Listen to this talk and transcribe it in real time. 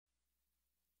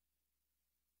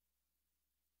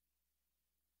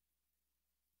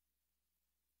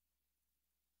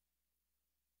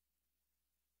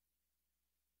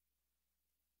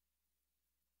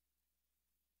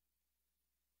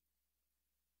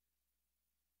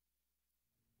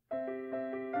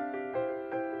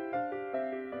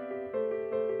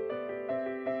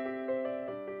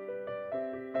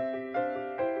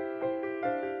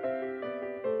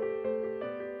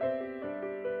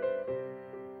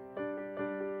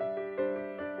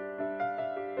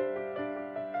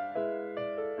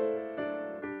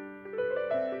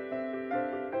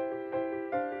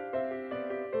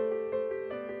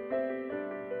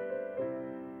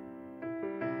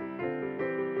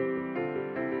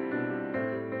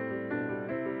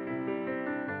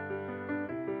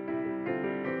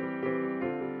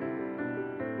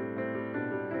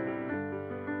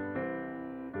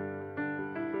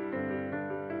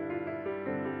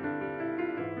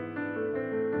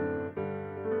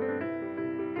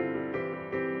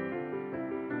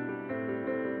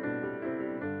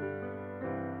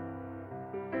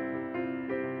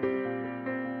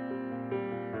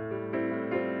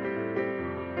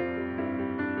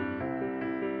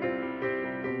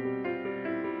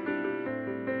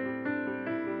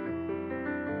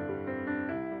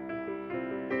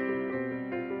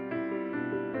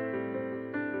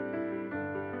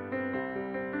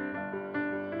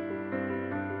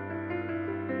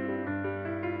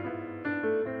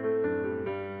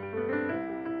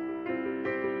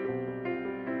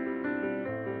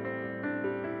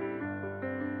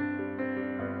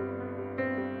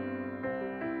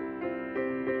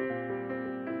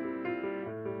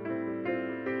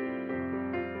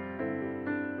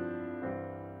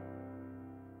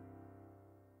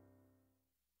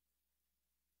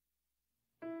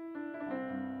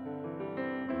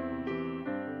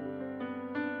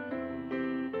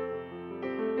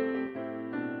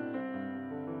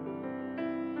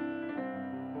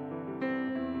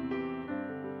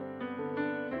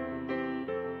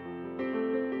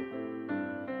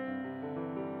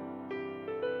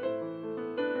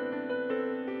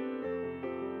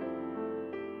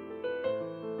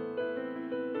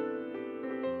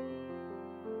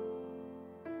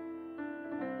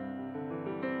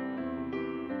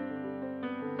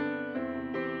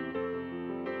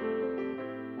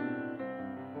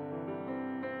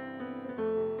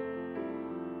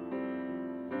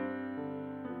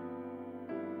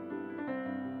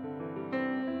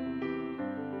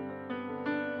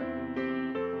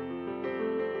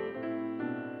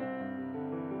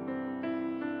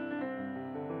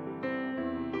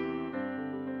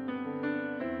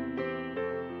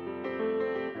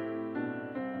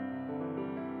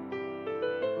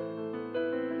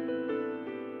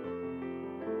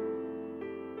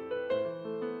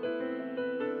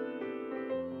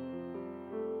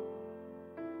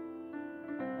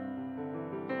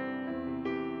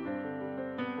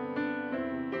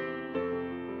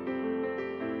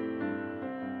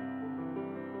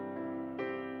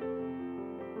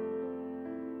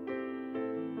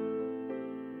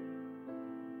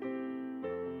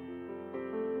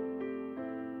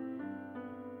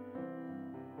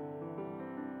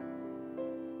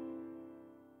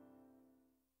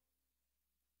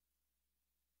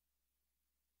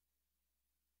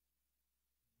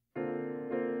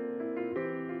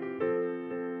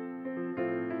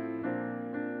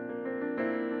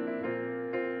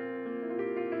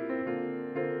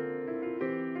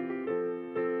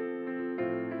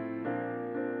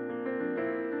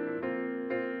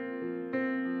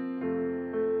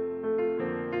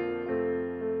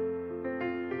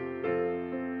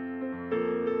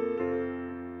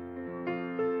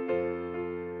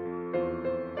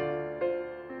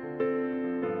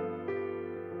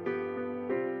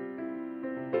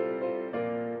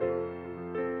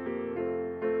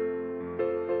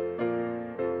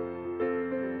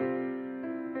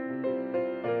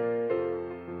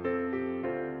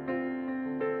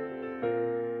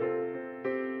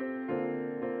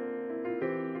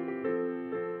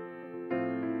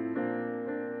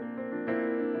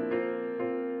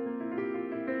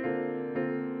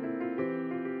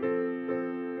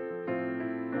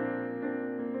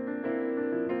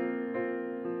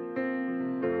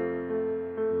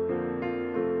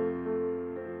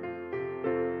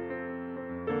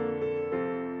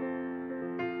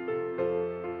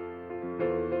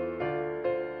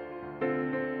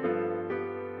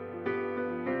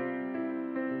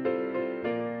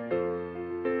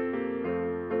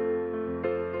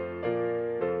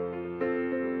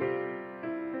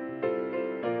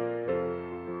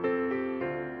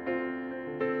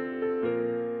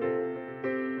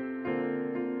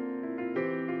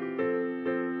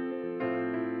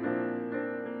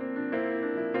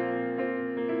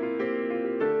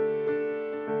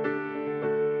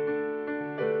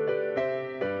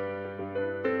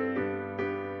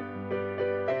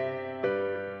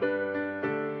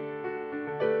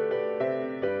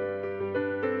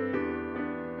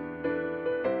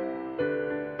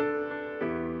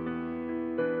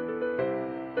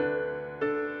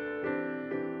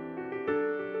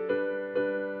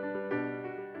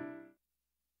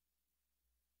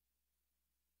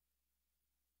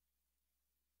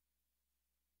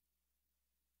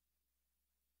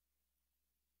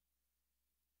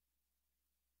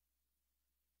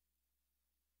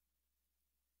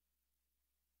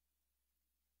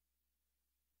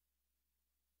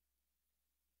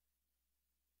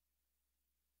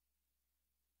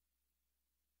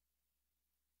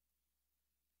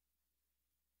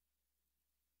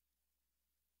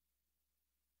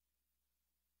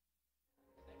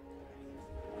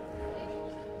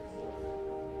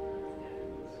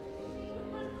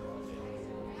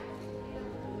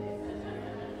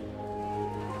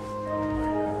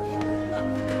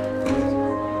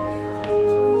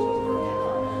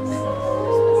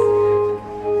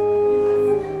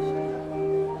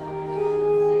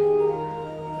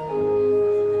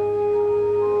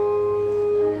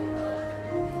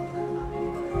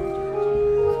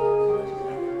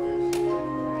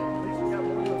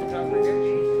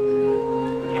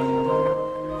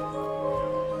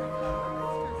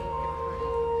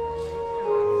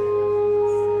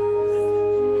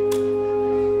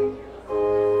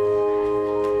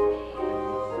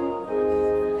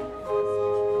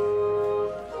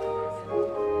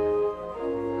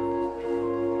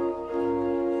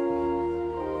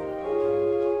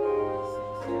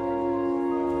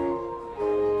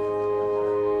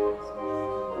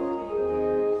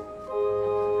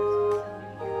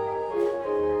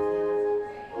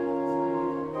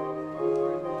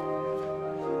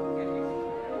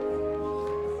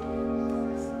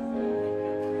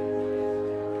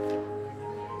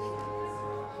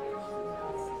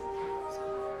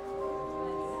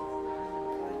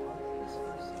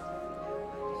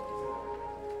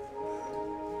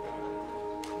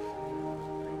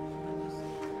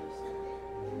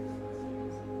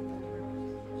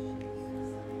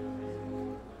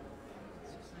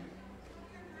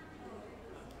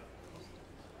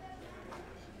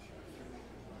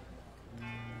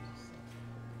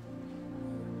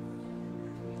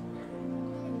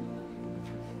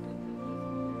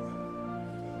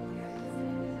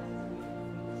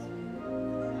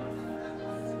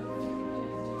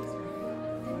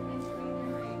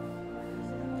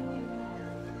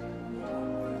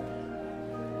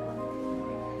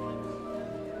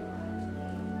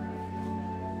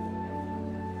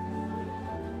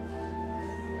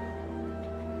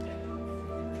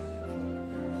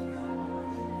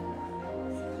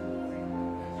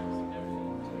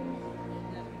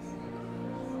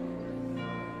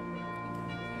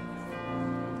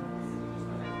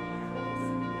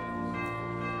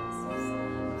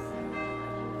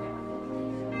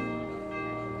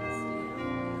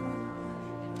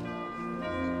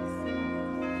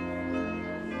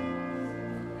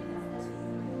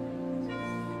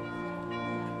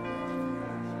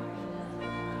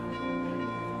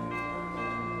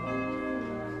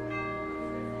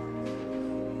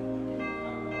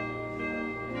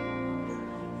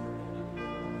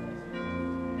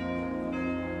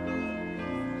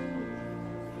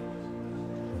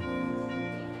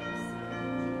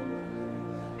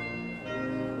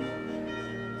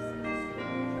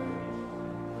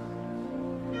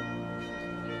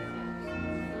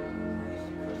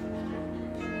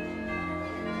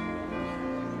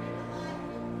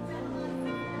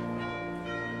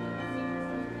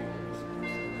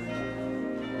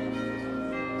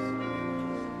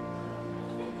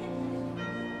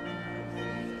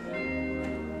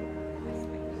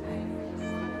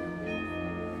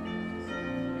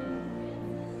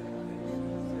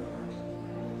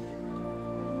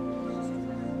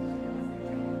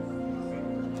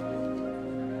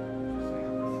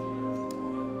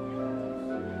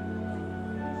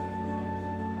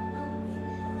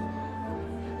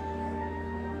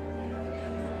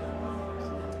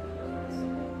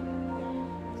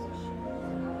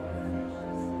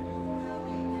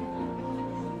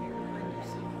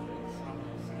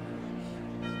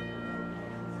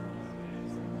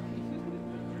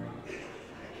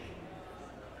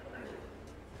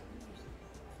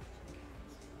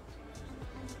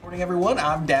Morning, everyone.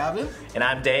 I'm Davin. And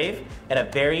I'm Dave, and a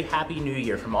very happy new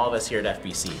year from all of us here at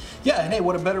FBC. Yeah, and hey,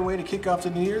 what a better way to kick off the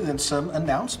new year than some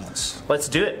announcements. Let's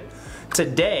do it.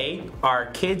 Today, our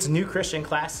Kids New Christian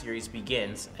class series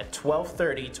begins at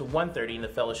 12:30 to 1:30 in the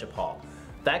Fellowship Hall.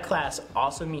 That class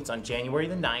also meets on January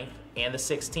the 9th and the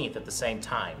 16th at the same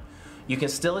time. You can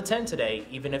still attend today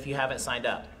even if you haven't signed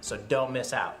up, so don't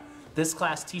miss out. This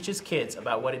class teaches kids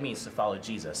about what it means to follow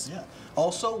Jesus. Yeah.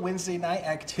 Also, Wednesday night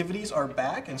activities are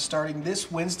back, and starting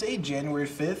this Wednesday, January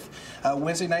 5th,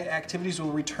 Wednesday night activities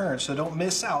will return, so don't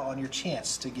miss out on your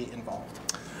chance to get involved.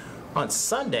 On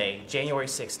Sunday, January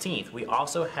 16th, we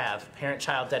also have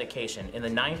parent-child dedication in the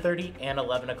 9:30 and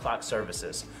 11 o'clock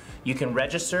services. You can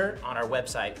register on our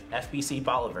website,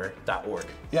 fbcbolivar.org.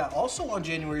 Yeah, also on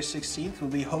January 16th,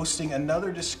 we'll be hosting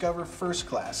another Discover First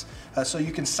class. So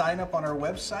you can sign up on our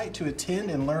website to attend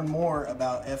and learn more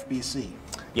about FBC.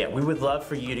 Yeah, we would love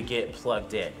for you to get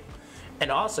plugged in.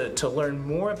 And also, to learn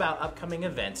more about upcoming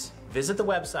events, visit the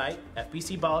website,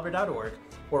 fbcbolivar.org,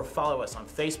 or follow us on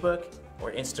Facebook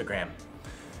or Instagram.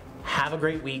 Have a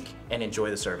great week and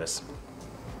enjoy the service.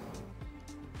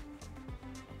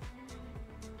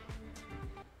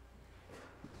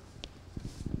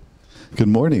 Good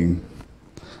morning.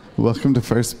 Welcome to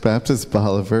First Baptist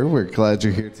Bolivar. We're glad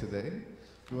you're here today.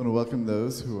 We want to welcome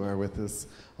those who are with us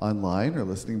online or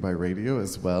listening by radio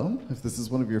as well. If this is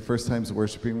one of your first times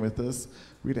worshiping with us,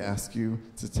 we'd ask you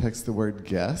to text the word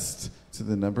guest to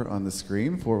the number on the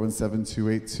screen,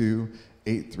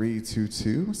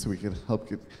 417-282-8322, so we can help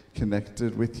get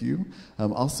connected with you.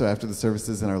 Also, after the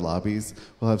services in our lobbies,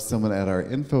 we'll have someone at our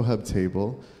info hub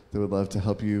table that would love to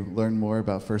help you learn more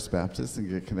about First Baptist and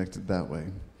get connected that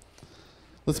way.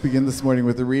 Let's begin this morning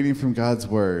with a reading from God's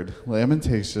Word,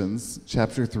 Lamentations,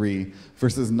 chapter 3,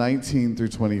 verses 19 through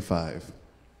 25.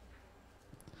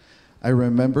 I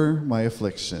remember my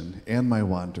affliction and my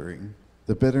wandering,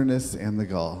 the bitterness and the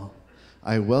gall.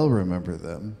 I well remember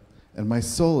them, and my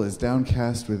soul is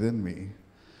downcast within me.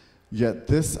 Yet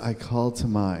this I call to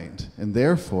mind, and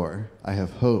therefore I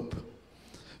have hope.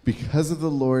 Because of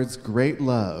the Lord's great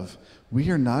love,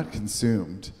 we are not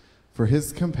consumed, for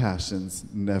his compassions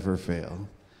never fail.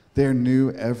 They are new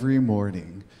every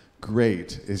morning.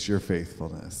 Great is your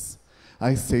faithfulness.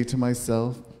 I say to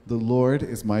myself, the Lord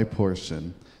is my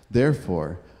portion.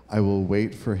 Therefore, I will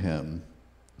wait for him.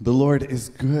 The Lord is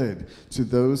good to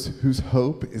those whose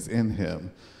hope is in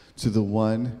him, to the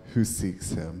one who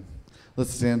seeks him.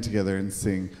 Let's stand together and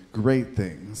sing Great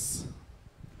Things.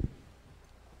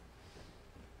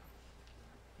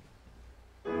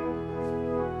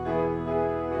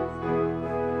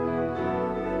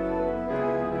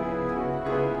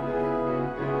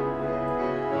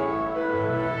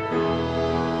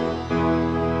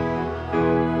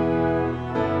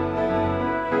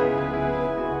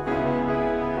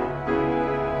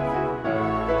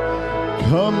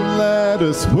 Come, let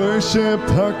us worship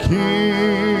our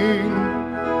King.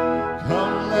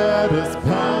 Come, let us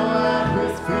bow at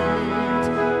his feet.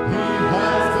 He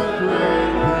has done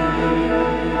great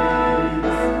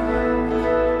things.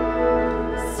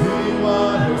 See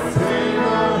what his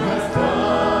Savior has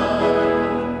done.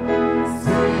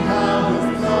 See how his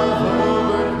love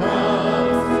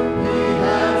overcomes. He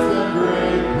has done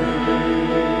great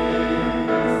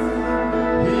things.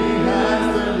 He has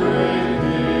done great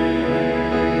things.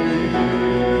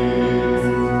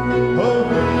 Oh,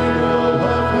 hero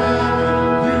of heaven,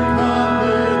 you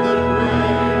conquered the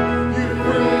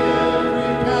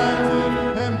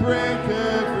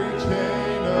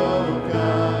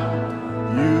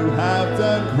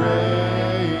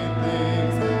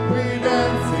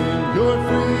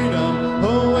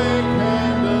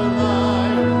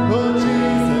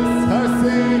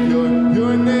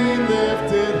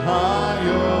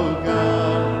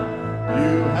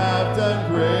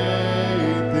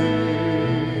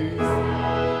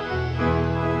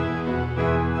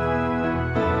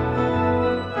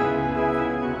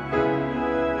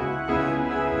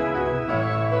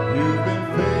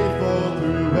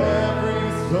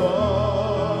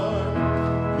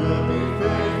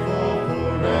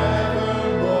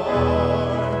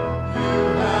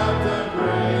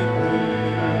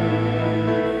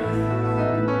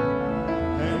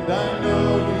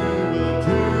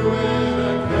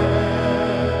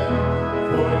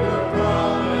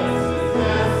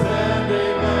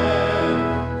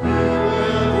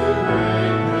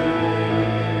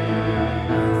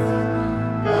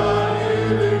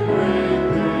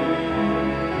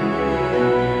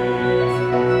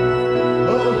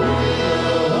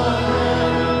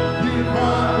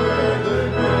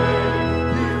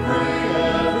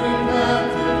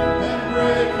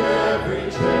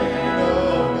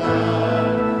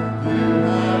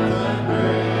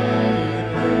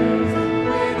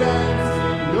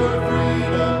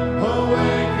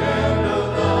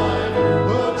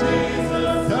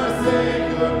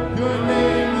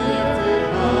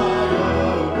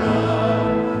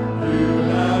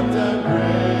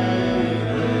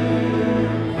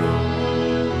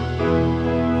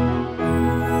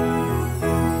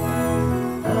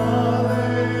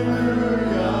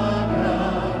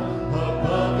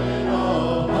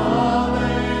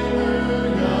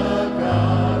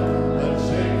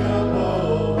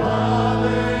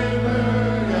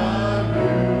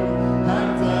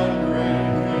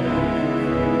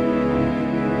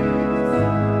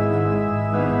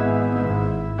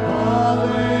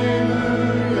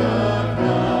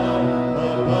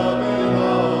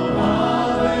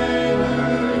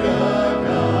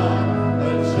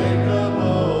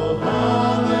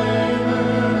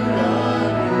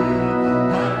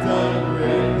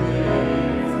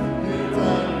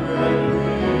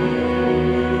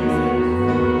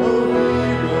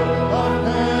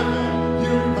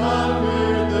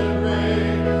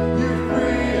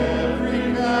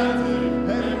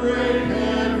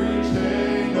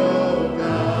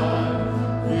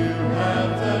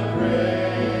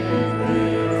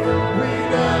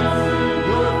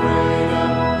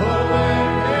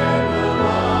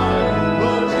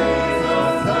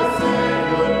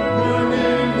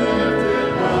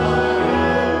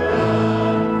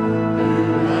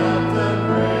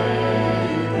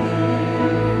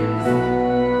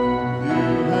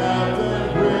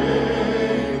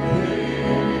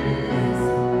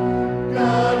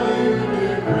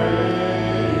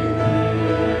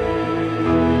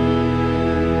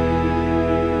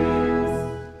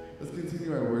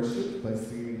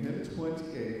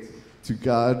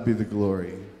God be the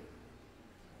glory.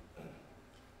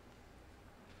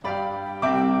 To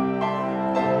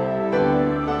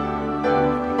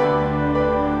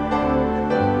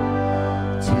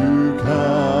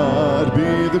God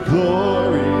be the glory.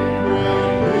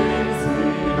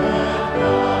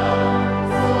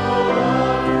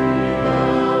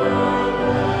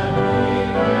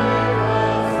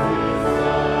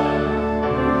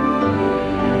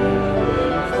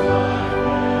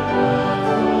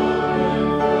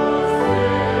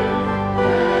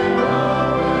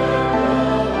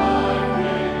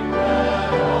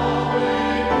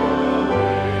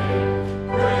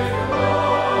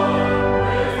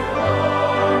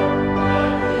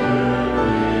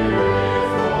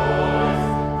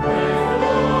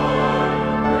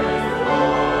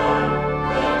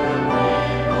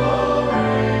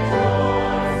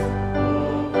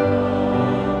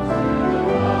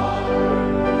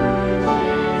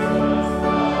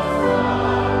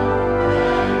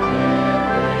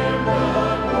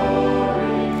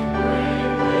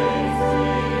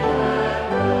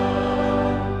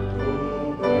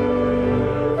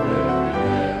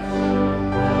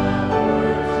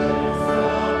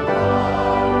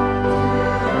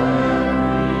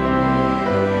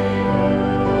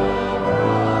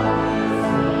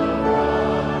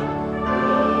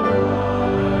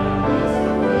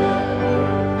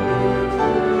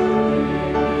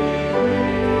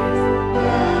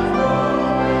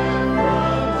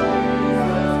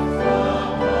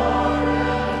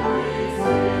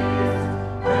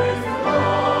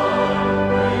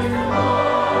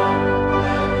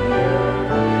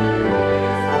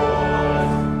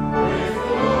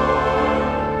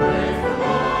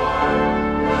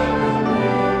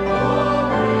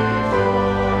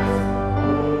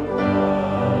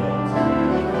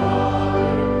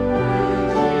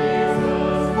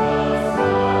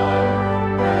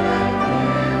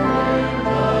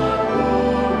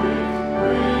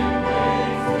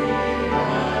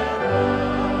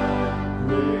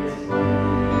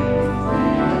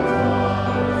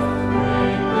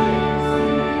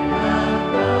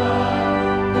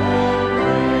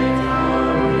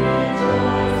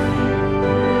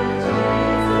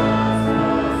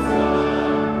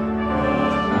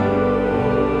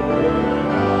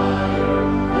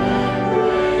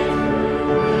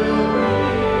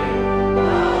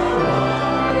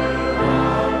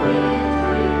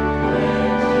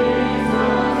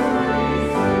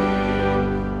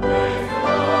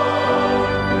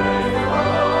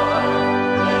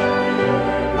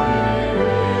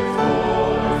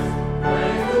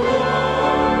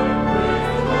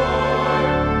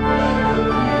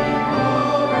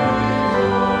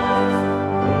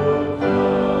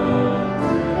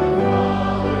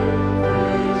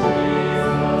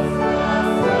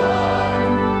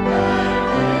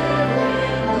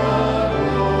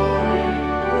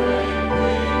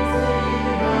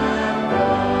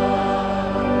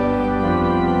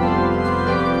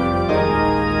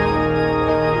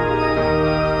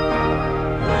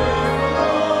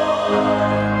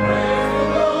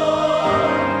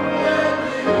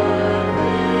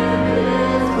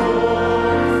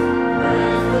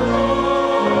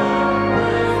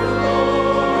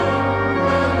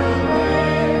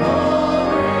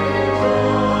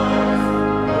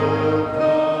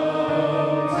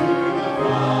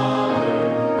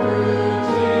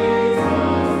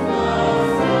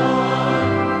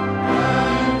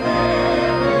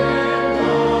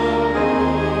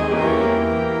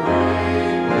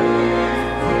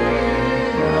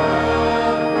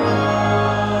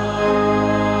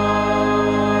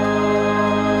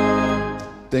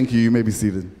 Thank you. You may be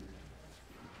seated.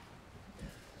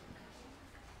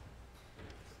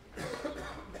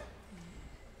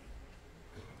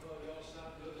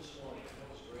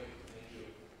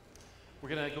 We're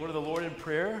going to go to the Lord in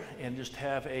prayer and just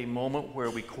have a moment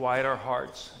where we quiet our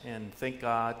hearts and thank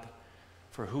God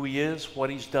for who He is, what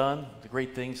He's done, the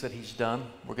great things that He's done.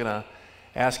 We're going to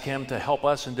ask Him to help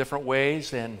us in different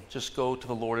ways and just go to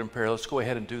the Lord in prayer. Let's go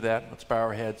ahead and do that. Let's bow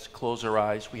our heads, close our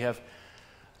eyes. We have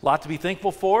a lot to be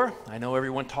thankful for. I know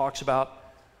everyone talks about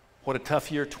what a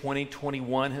tough year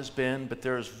 2021 has been, but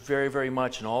there is very, very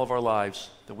much in all of our lives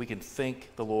that we can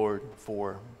thank the Lord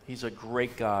for. He's a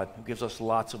great God who gives us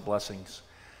lots of blessings.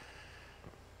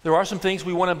 There are some things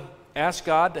we want to ask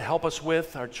God to help us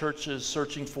with. Our church is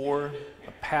searching for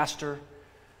a pastor.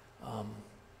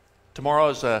 Tomorrow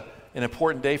is an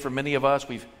important day for many of us.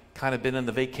 We've kind of been in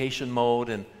the vacation mode,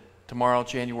 and tomorrow,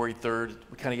 January 3rd,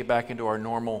 we kind of get back into our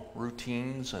normal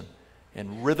routines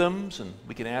and rhythms, and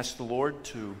we can ask the Lord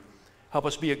to help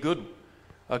us be a good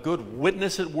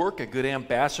witness at work, a good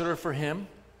ambassador for Him.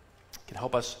 He can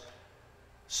help us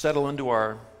settle into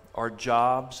our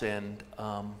jobs and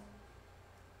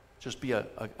just be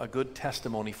a good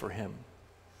testimony for him.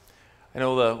 I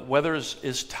know the weather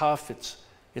is tough.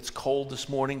 It's cold this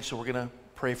morning, so we're going to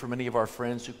pray for many of our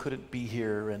friends who couldn't be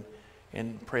here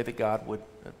and pray that God would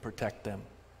protect them.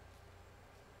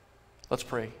 Let's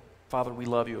pray. Father, we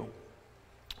love you.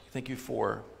 Thank you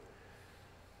for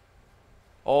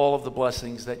all of the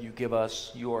blessings that you give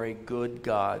us. You are a good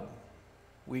God.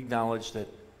 We acknowledge that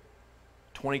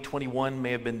 2021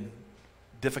 may have been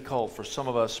difficult for some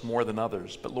of us more than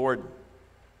others, but Lord,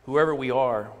 whoever we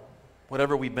are,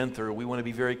 whatever we've been through, we want to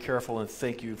be very careful and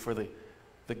thank you for the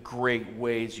great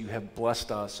ways you have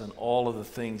blessed us and all of the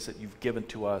things that you've given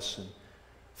to us. And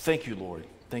thank you, Lord.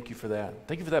 Thank you for that.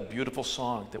 Thank you for that beautiful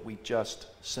song that we just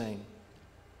sang.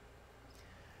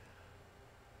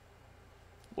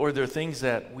 Lord, there are things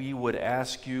that we would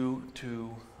ask you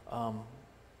to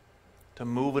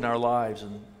move in our lives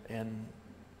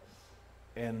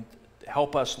and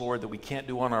help us, Lord, that we can't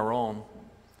do on our own.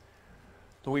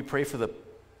 Lord, we pray for the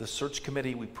search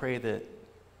committee. We pray that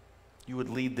you would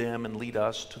lead them and lead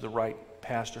us to the right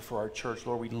pastor for our church.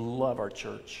 Lord, we love our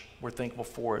church. We're thankful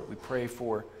for it. We pray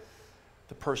for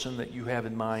the person that you have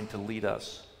in mind to lead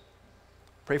us.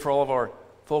 Pray for all of our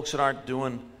folks that aren't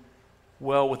doing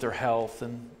well with their health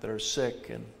and that are sick,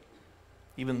 and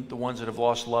even the ones that have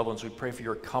lost loved ones. We pray for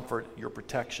your comfort, your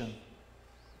protection.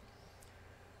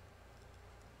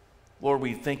 Lord,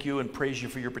 we thank you and praise you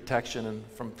for your protection and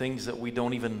from things that we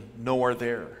don't even know are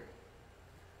there.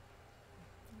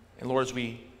 And Lord, as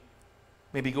we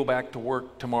maybe go back to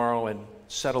work tomorrow and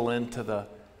settle into the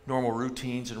normal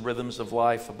routines and rhythms of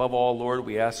life, above all, Lord,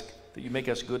 we ask that you make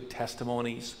us good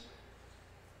testimonies,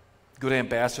 good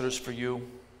ambassadors for you.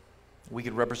 We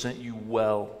could represent you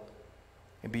well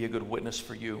and be a good witness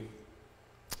for you.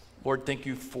 Lord, thank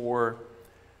you for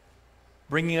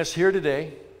bringing us here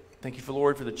today. Thank you,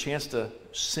 Lord, for the chance to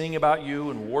sing about you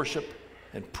and worship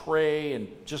and pray and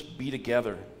just be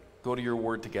together, go to your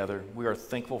word together. We are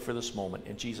thankful for this moment.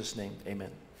 In Jesus' name,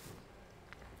 amen.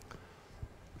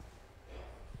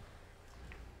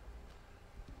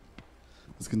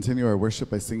 Let's continue our worship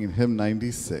by singing hymn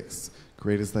 96,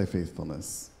 Great is Thy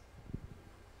Faithfulness.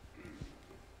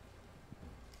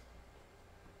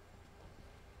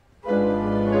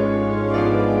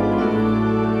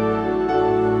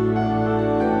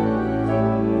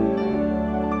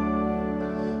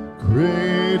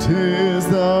 Great is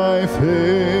thy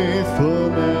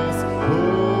faithfulness,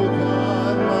 O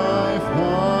God, my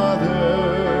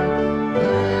Father.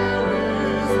 There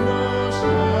is no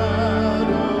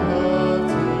shadow of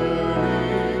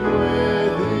turning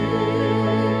with thee.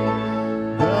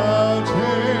 Thou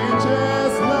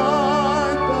changest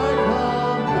not, thy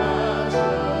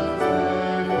compassions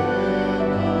they fail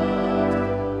not.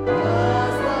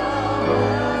 As thou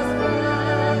hast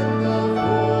been the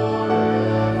forever.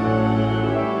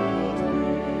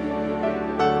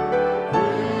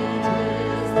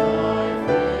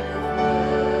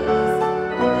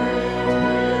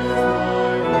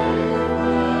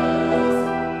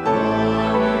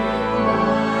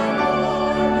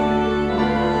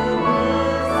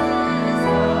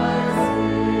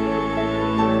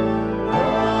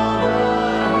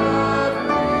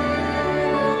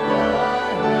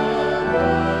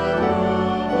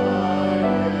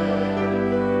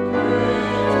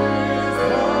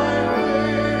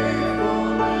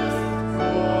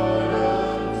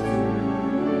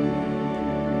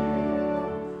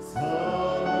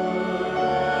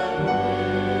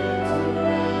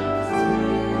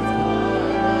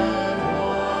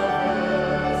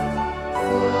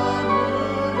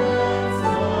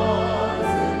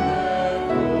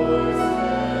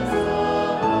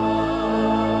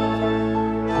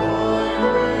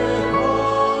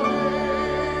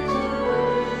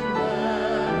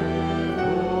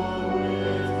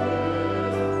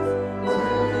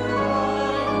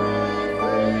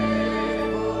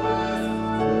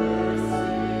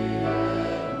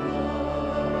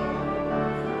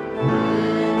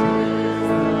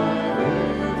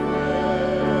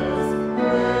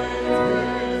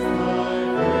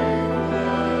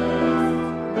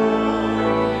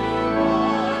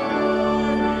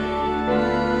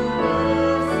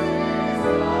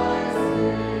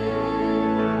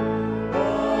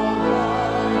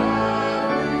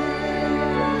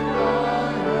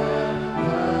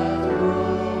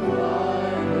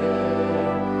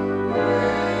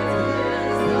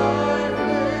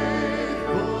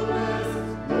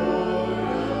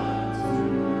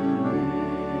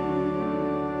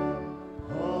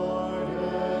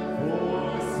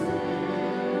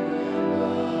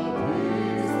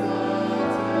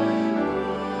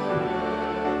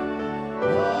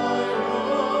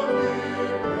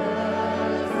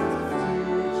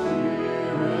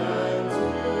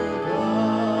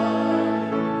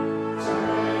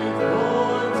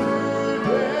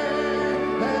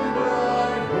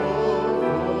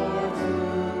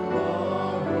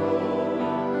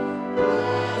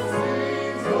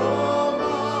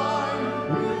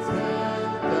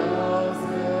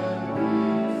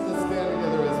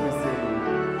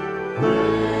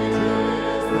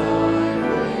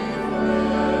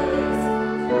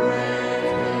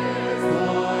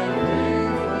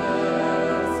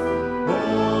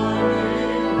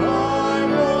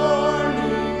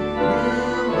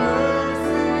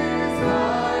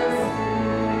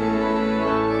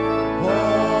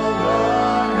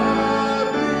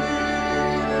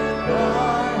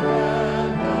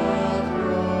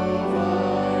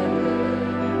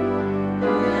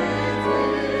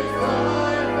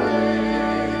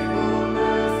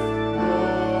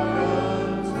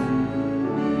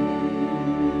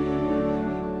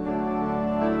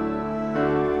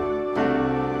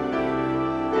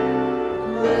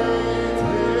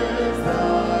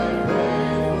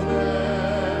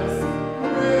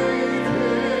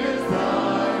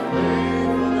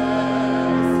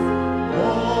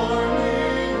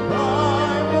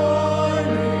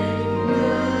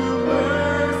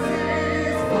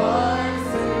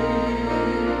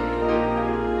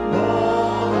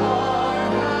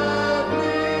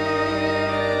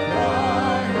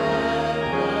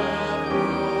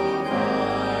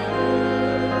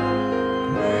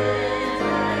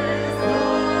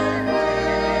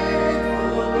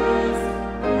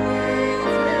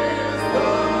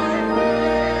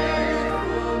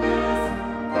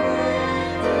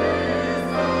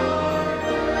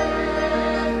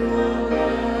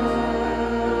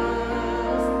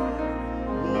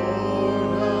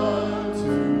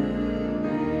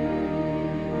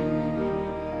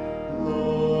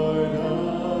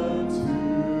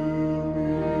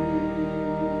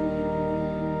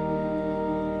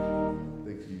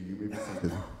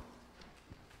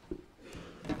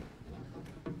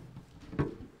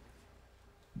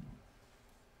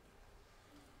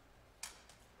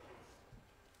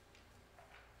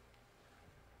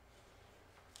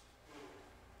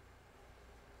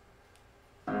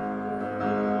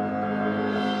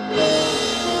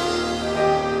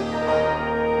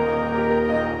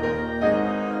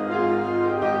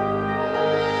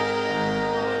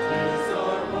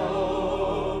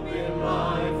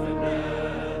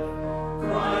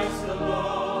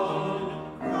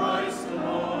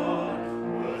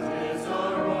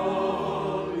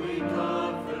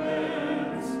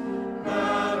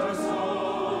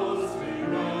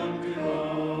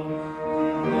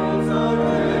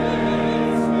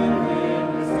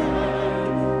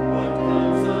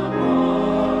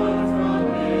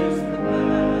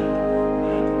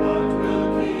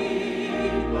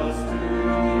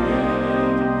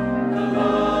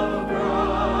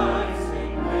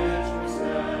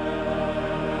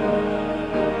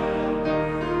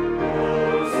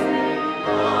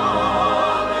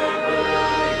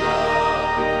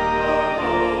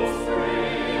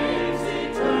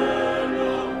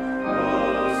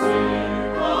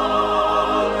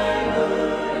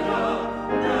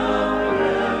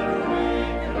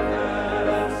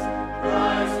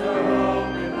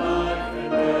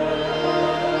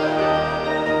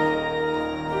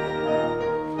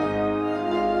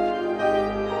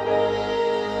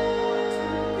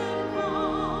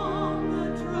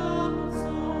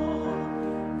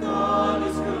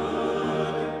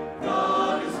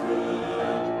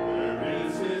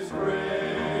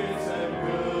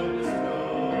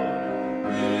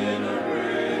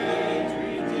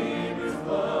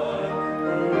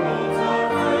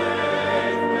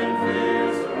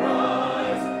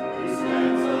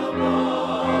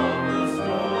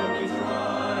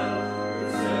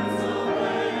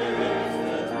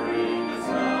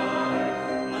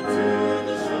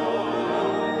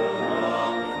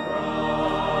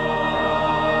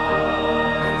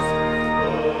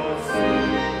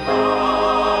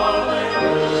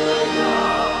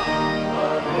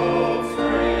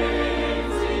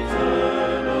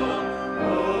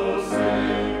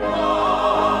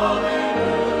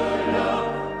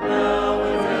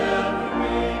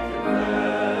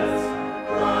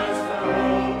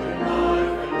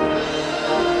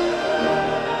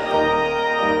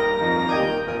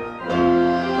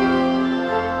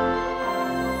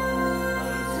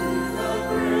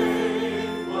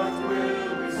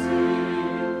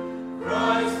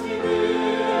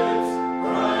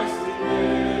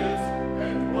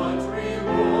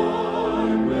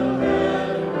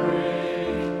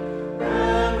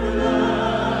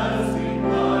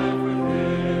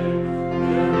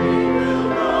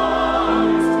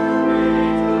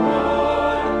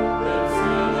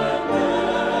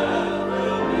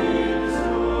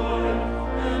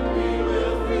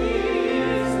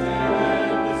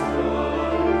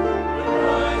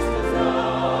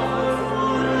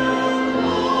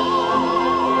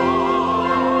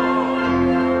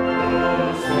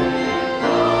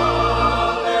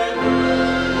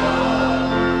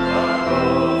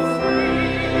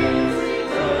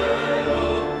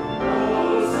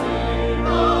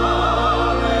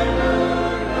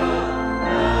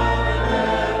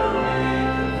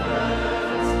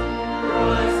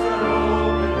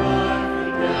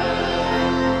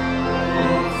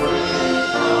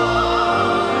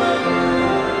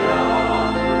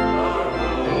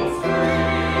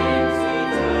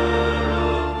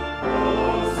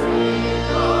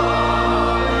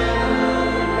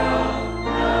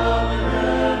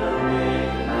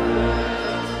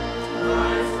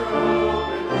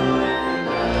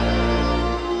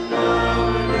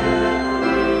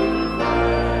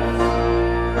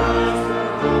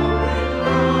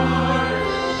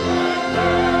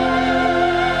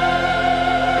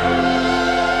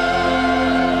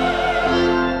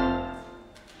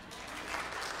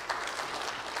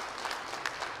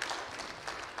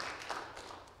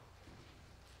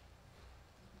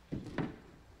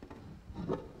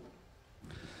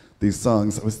 these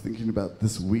songs, I was thinking about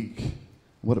this week.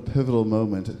 What a pivotal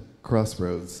moment at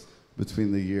crossroads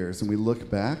between the years. And we look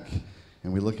back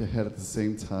and we look ahead at the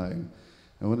same time.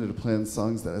 I wanted to plan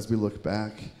songs that as we look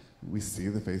back, we see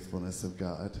the faithfulness of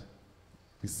God.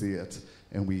 We see it,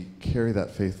 and we carry that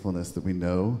faithfulness that we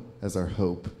know as our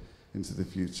hope into the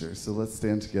future. So let's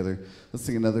stand together. Let's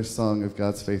sing another song of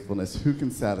God's faithfulness. Who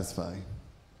can satisfy?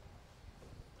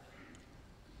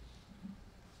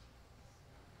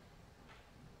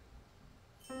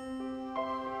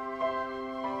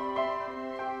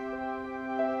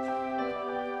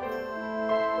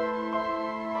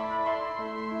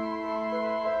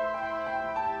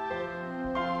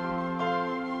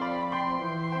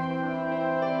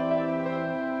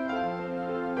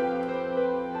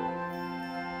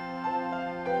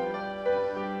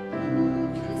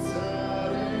 Who can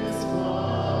satisfy?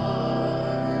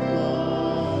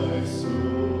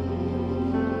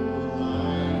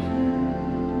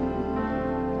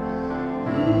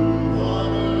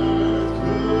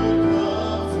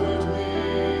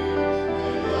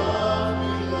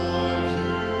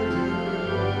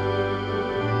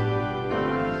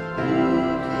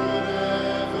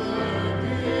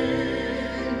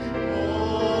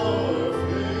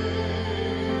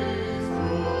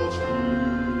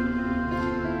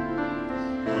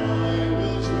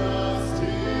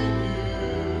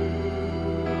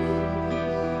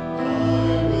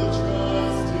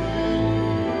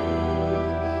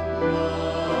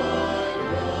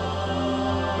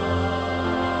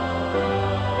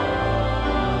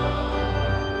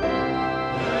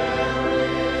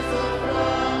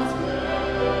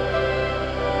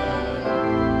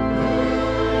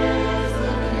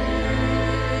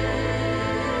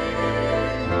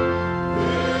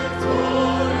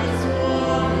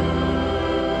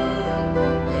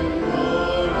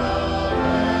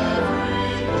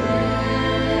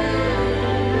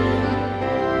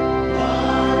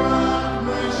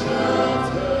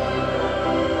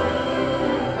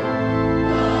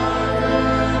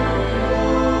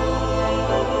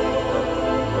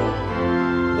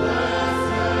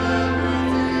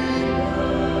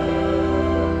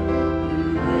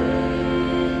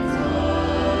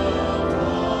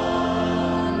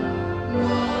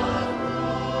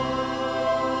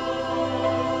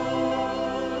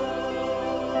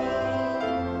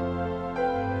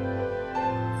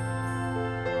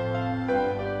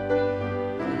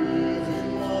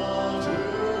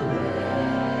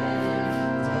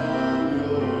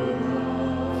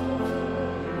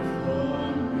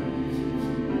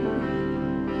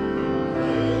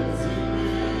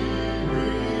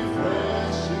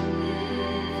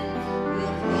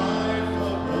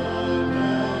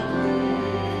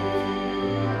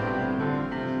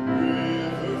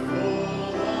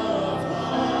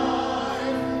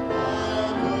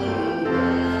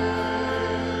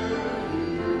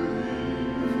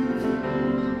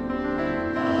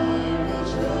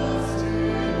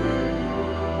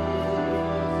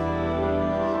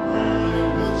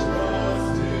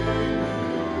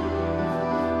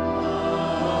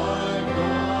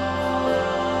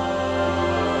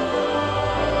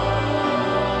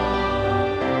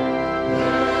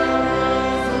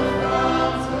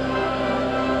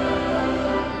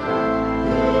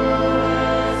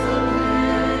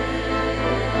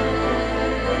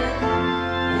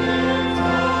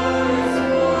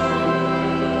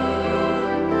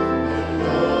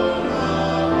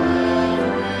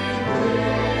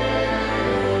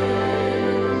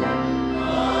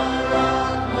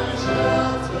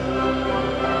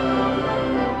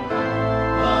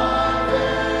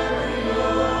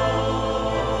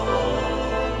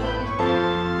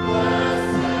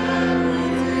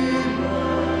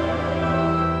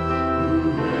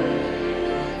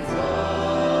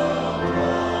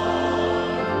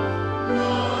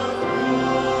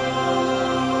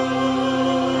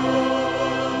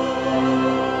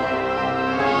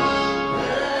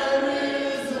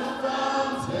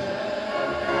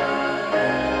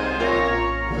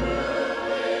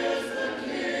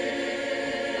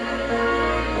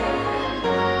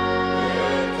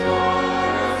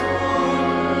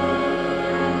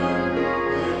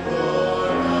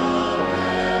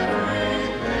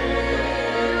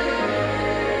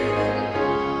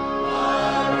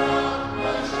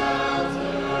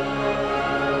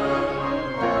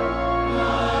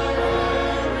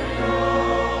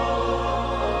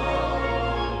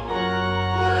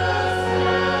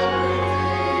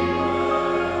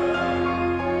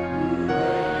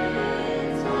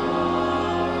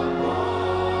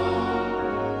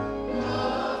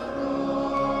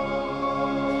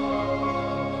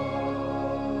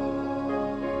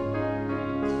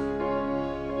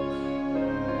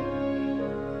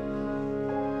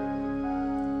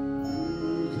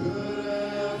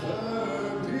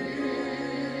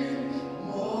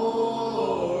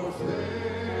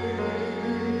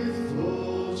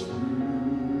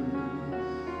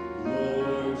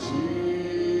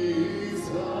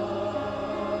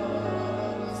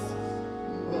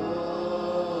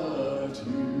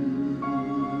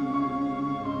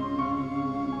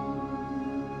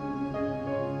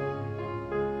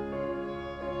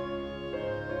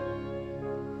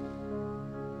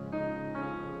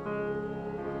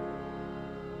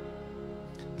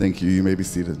 Thank you. You may be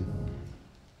seated.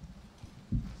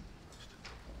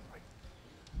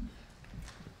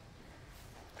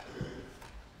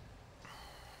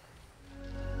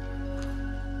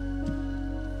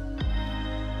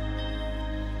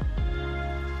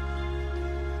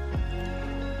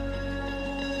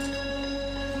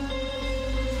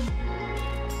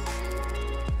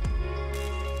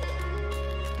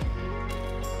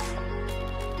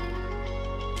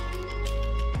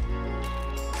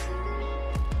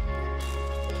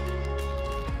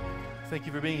 Thank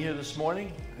you for being here this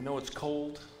morning. I know it's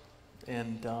cold,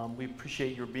 and we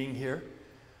appreciate your being here.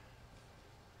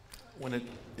 When it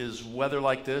is weather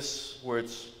like this, where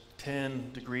it's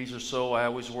 10 degrees or so, I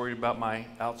always worry about my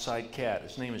outside cat.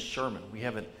 His name is Sherman. We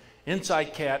have an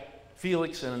inside cat,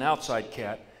 Felix, and an outside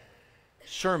cat,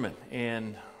 Sherman.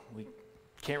 And we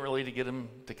can't really get him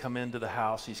to come into the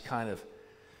house. He's kind of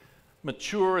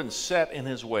mature and set in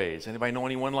his ways. Anybody know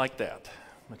anyone like that?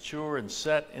 Mature and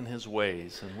set in his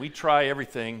ways. And we try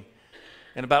everything,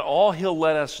 and about all he'll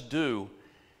let us do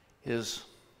is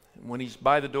when he's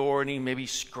by the door and he maybe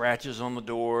scratches on the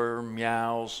door or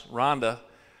meows, Rhonda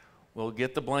will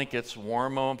get the blankets,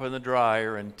 warm them up in the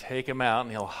dryer, and take him out,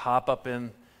 and he'll hop up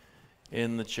in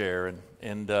the chair.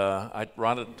 And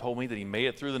Rhonda told me that he made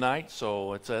it through the night,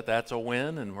 so that's a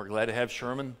win, and we're glad to have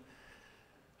Sherman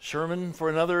for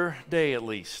another day at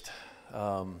least.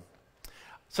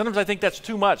 Sometimes I think that's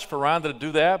too much for Rhonda to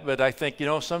do that, but I think,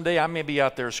 someday I may be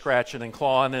out there scratching and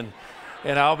clawing,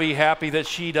 and I'll be happy that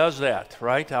she does that,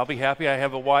 right? I'll be happy I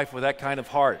have a wife with that kind of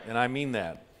heart, and I mean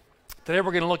that. Today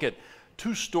we're going to look at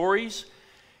two stories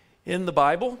in the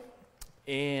Bible,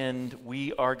 and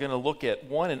we are going to look at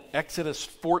one in Exodus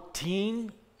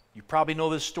 14. You probably know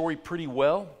this story pretty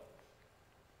well.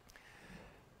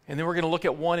 And then we're going to look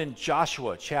at one in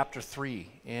Joshua chapter 3.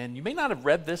 And you may not have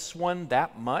read this one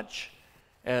that much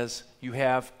as you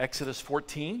have Exodus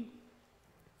 14.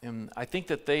 And I think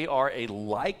that they are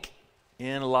alike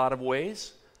in a lot of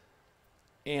ways.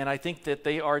 And I think that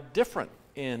they are different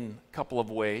in a couple of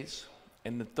ways.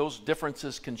 And that those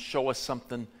differences can show us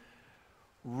something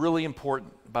really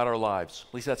important about our lives.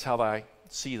 At least that's how I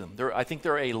see them. I think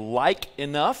they're alike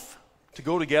enough to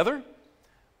go together,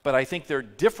 but I think they're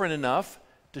different enough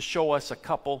to show us a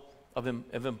couple of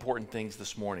important things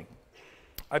this morning.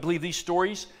 I believe these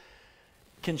stories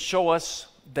can show us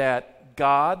that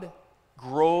God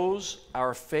grows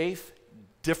our faith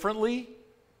differently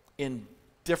in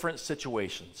different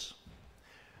situations.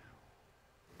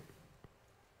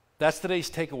 That's today's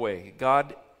takeaway.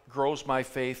 God grows my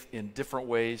faith in different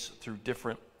ways through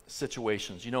different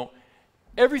situations.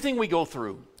 Everything we go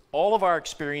through, all of our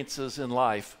experiences in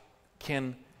life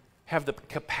can have the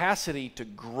capacity to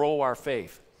grow our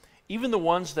faith. Even the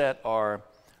ones that are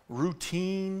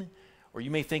routine, or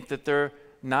you may think that they're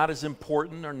not as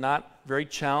important or not very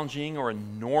challenging or a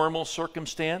normal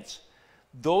circumstance,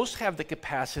 those have the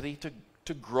capacity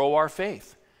to grow our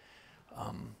faith.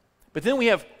 But then we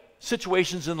have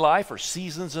situations in life or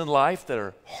seasons in life that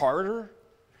are harder,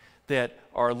 that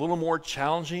are a little more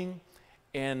challenging.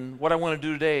 And what I want to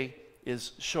do today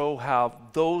is show how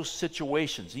those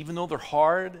situations, even though they're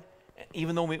hard,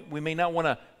 even though we may not want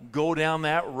to go down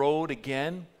that road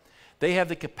again, they have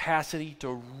the capacity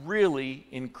to really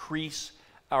increase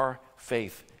our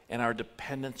faith and our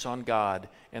dependence on God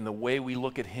and the way we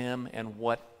look at Him and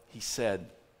what He said.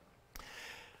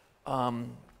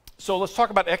 So let's talk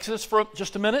about Exodus for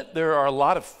just a minute. There are a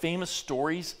lot of famous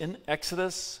stories in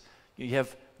Exodus. You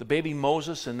have the baby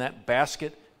Moses in that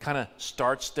basket, kind of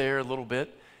starts there a little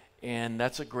bit, and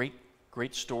that's a great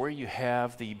story. You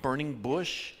have the burning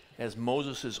bush as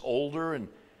Moses is older and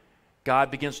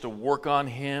God begins to work on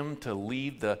him to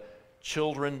lead the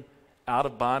children out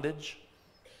of bondage.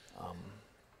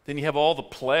 Then you have all the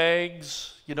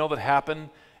plagues, that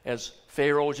happen as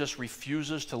Pharaoh just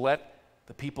refuses to let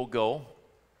the people go.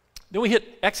 Then we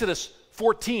hit Exodus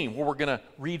 14, where we're going to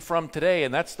read from today,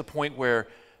 and that's the point where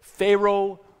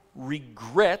Pharaoh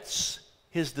regrets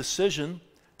his decision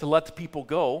to let the people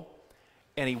go,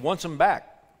 and he wants them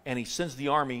back, and he sends the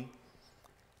army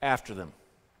after them.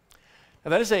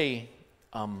 Now that is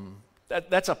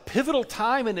that's a pivotal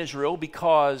time in Israel,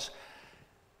 because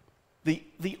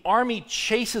the army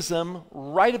chases them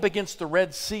right up against the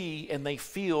Red Sea, and they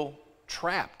feel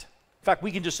trapped. In fact,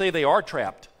 we can just say they are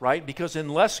trapped, right? Because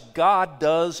unless God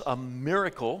does a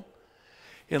miracle,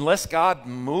 unless God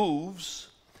moves,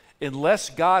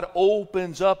 unless God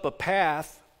opens up a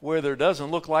path where there doesn't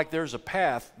look like there's a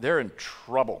path, they're in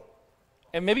trouble.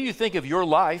 And maybe you think of your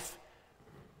life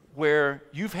where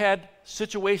you've had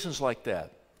situations like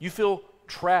that. You feel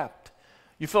trapped.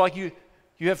 You feel like you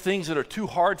have things that are too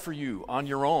hard for you on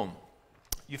your own.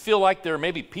 You feel like there are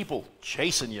maybe people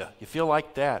chasing you. You feel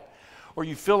like that. Or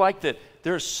you feel like that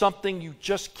there's something you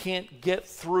just can't get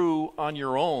through on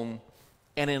your own,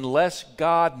 and unless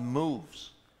God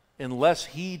moves, unless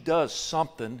he does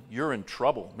something, you're in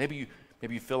trouble. Maybe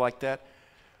you feel like that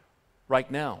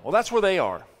right now. Well, that's where they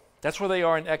are. That's where they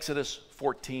are in Exodus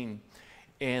 14.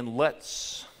 And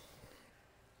let's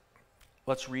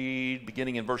read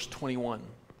beginning in verse 21.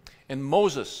 And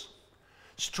Moses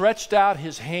stretched out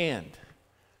his hand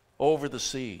over the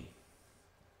sea.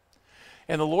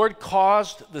 And the Lord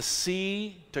caused the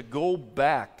sea to go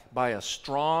back by a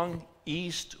strong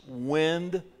east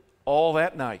wind all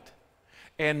that night,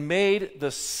 and made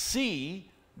the sea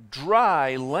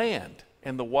dry land,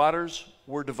 and the waters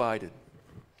were divided.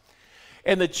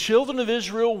 And the children of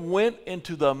Israel went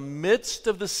into the midst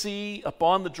of the sea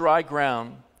upon the dry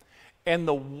ground, and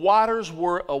the waters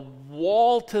were a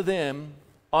wall to them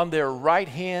on their right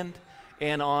hand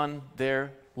and on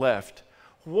their left.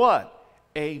 What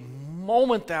a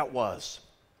moment that was.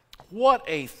 What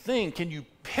a thing. Can you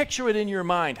picture it in your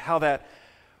mind how that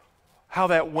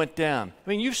went down? I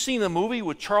mean, you've seen the movie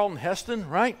with Charlton Heston,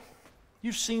 right?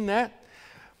 You've seen that.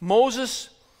 Moses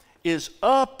is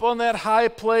up on that high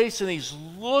place and he's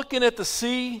looking at the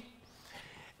sea,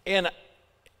 and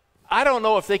I don't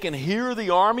know if they can hear the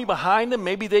army behind them.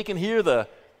 Maybe they can hear the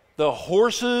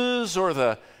horses or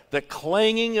the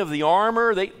clanging of the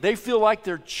armor. They feel like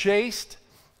they're chased,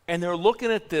 and they're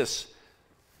looking at this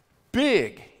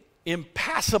big,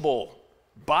 impassable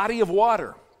body of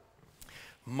water.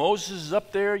 Moses is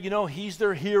up there, he's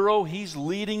their hero. He's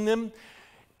leading them,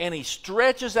 and he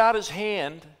stretches out his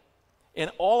hand,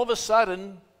 and all of a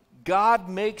sudden, God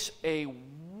makes a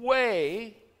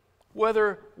way where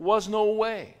there was no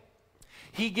way.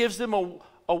 He gives them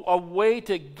a way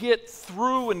to get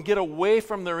through and get away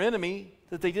from their enemy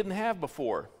that they didn't have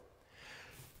before.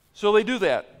 So they do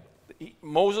that.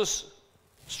 Moses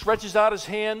stretches out his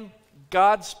hand,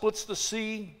 God splits the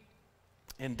sea,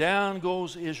 and down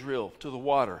goes Israel to the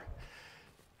water.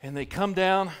 And they come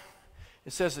down.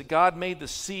 It says that God made the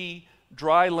sea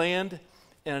dry land,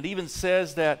 and it even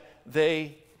says that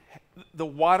the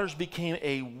waters became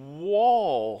a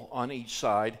wall on each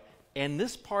side, and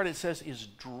this part, it says, is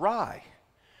dry.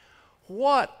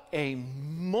 What a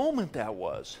moment that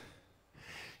was.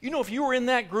 If you were in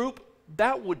that group,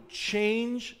 that would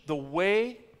change the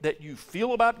way that you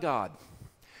feel about God.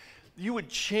 You would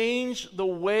change the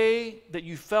way that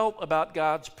you felt about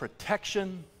God's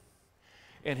protection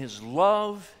and his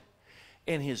love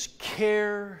and his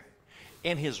care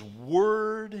and his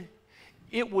word.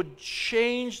 It would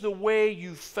change the way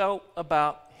you felt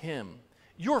about him.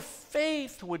 Your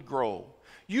faith would grow.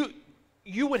 You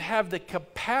would have the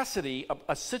capacity,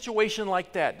 a situation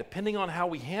like that, depending on how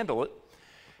we handle it,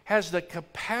 has the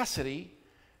capacity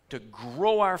to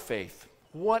grow our faith.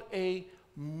 What a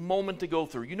moment to go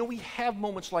through. We have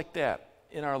moments like that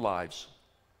in our lives.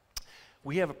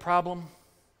 We have a problem,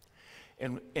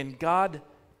 and God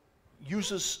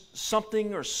uses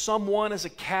something or someone as a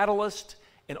catalyst,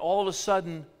 and all of a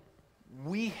sudden,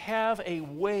 we have a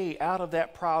way out of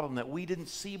that problem that we didn't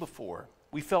see before.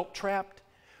 We felt trapped.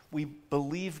 We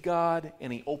believe God,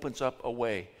 and he opens up a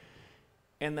way.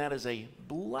 And that is a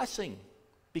blessing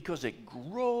because it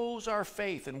grows our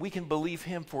faith, and we can believe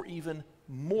him for even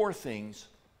more things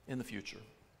in the future.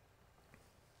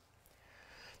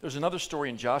 There's another story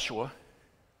in Joshua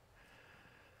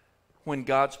when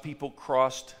God's people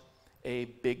crossed a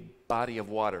big body of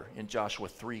water in Joshua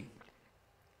 3.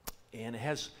 And it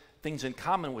has things in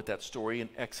common with that story in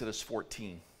Exodus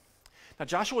 14. Now,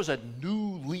 Joshua was a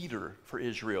new leader for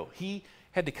Israel. He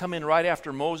had to come in right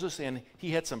after Moses, and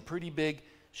he had some pretty big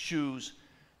shoes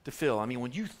to fill. I mean,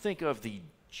 when you think of the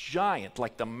giant,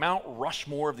 like the Mount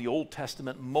Rushmore of the Old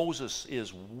Testament, Moses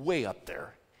is way up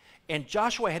there. And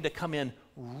Joshua had to come in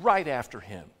right after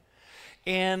him.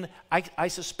 And I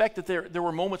suspect that there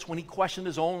were moments when he questioned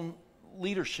his own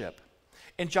leadership.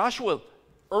 And Joshua,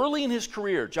 early in his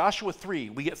career, Joshua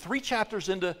 3, we get 3 chapters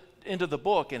into the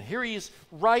book, and here he is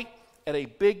right at a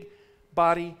big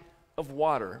body of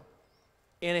water.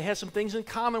 And it has some things in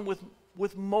common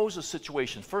with Moses'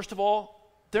 situation. First of all,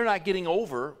 they're not getting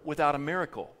over without a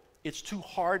miracle. It's too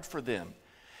hard for them.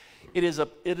 It is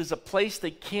a place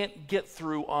they can't get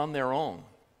through on their own.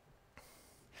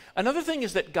 Another thing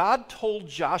is that God told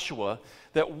Joshua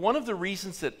that one of the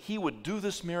reasons that he would do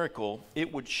this miracle,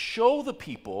 it would show the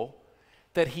people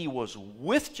that he was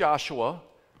with Joshua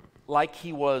like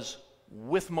he was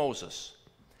with Moses.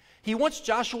 He wants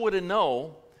Joshua to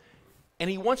know, and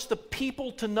he wants the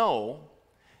people to know,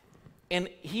 and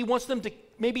he wants them to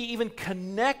maybe even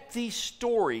connect these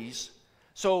stories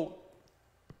so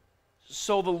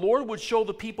so the Lord would show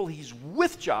the people he's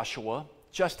with Joshua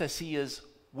just as he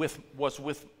was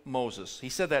with Moses. He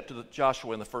said that to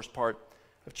Joshua in the first part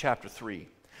of chapter 3.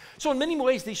 So in many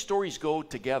ways, these stories go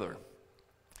together.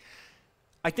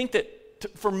 I think that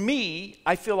for me,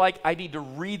 I feel like I need to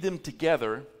read them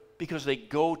together because they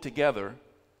go together.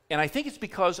 And I think it's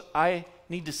because I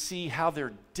need to see how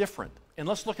they're different. And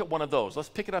let's look at one of those. Let's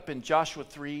pick it up in Joshua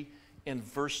 3 in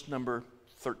verse number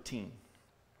 13.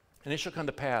 And it shall come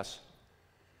to pass,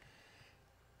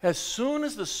 as soon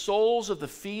as the soles of the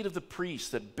feet of the priests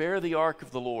that bear the ark of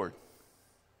the Lord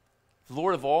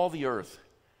of all the earth,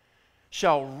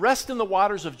 shall rest in the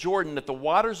waters of Jordan, that the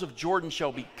waters of Jordan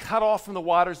shall be cut off from the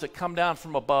waters that come down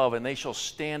from above, and they shall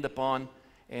stand upon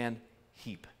an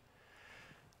heap.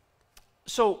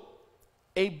 So,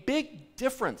 a big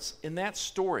difference in that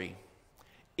story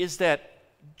is that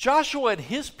Joshua and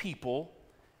his people,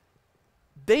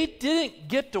 they didn't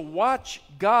get to watch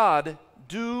God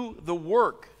do the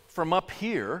work from up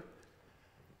here.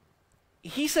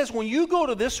 He says, when you go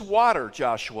to this water,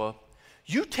 Joshua,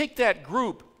 you take that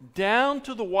group down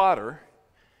to the water,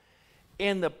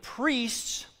 and the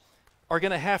priests are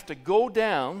going to have to go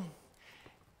down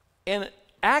and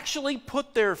actually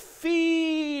put their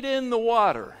feet in the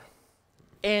water,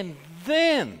 and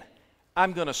then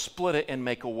I'm going to split it and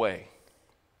make a way.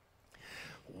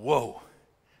 Whoa,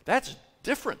 that's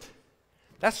different.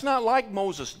 That's not like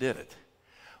Moses did it.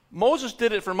 Moses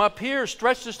did it from up here,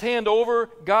 stretched his hand over,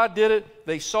 God did it,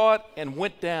 they saw it, and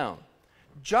went down.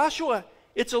 Joshua,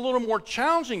 it's a little more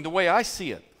challenging the way I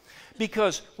see it,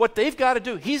 because what they've got to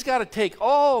do, he's got to take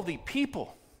all the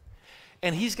people,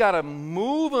 and he's got to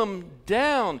move them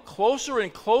down closer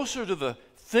and closer to the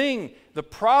thing, the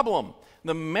problem,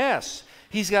 the mess.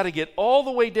 He's got to get all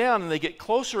the way down, and they get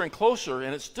closer and closer,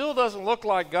 and it still doesn't look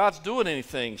like God's doing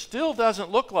anything. Still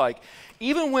doesn't look like.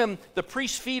 Even when the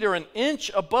priest's feet are an inch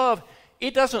above,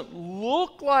 it doesn't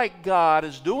look like God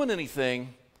is doing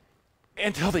anything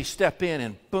until they step in,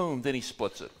 and boom, then he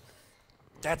splits it.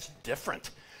 That's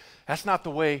different. That's not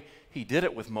the way he did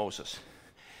it with Moses.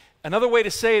 Another way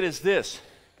to say it is this: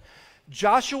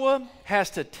 Joshua has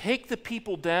to take the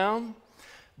people down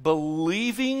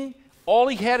believing all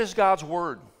he had is God's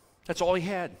word. That's all he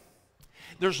had.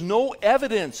 There's no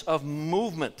evidence of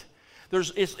movement.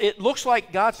 It looks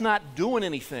like God's not doing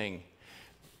anything.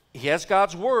 He has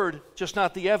God's word, just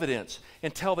not the evidence,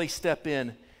 until they step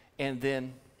in, and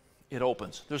then it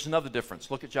opens. There's another difference.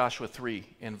 Look at Joshua 3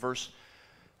 in verse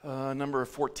number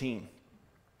 14.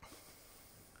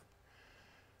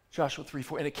 Joshua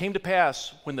 3:4. And it came to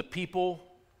pass when the people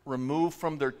removed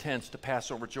from their tents to pass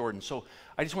over Jordan. So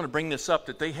I just want to bring this up,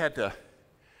 that they had to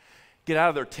get out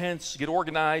of their tents, get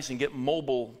organized, and get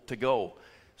mobile to go.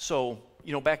 So,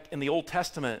 you know, back in the Old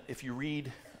Testament, if you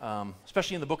read,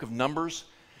 especially in the book of Numbers,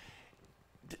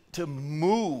 to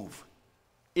move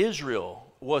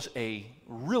Israel was a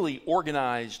really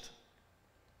organized,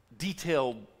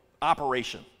 detailed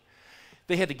operation.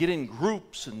 They had to get in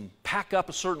groups and pack up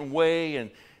a certain way,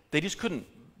 and they just couldn't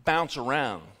bounce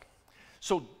around.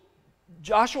 So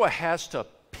Joshua has to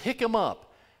pick them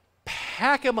up,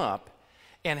 pack them up,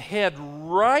 and head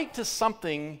right to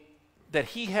something that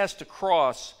he has to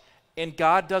cross, and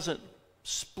God doesn't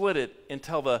split it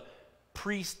until the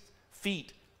priest's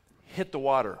feet hit the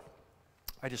water.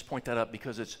 I just point that up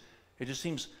because it just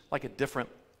seems like a different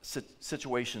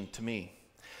situation to me.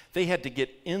 They had to get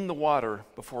in the water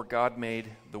before God made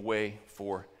the way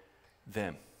for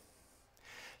them.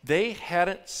 They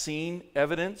hadn't seen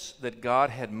evidence that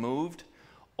God had moved.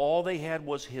 All they had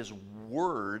was his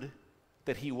word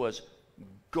that he was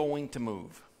going to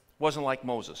move. Wasn't like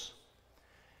Moses.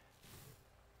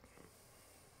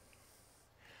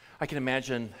 I can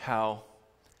imagine how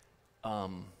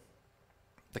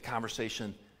the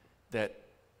conversation that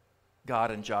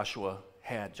God and Joshua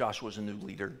had. Joshua's a new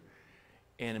leader.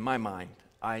 And in my mind,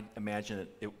 I imagine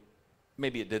it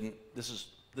maybe it didn't. This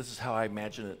is how I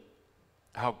imagine it,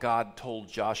 how God told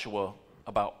Joshua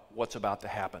about what's about to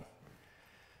happen.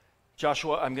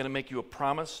 Joshua, I'm going to make you a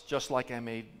promise just like I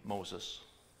made Moses.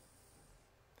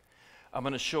 I'm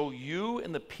going to show you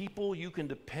and the people you can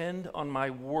depend on my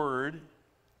word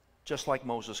just like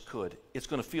Moses could. It's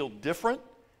going to feel different.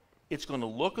 It's going to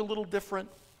look a little different,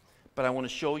 but I want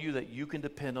to show you that you can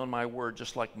depend on my word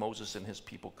just like Moses and his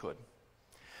people could.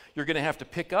 You're going to have to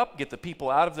pick up, get the people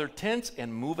out of their tents,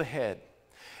 and move ahead.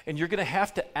 And you're going to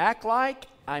have to act like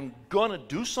I'm going to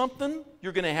do something.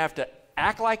 You're going to have to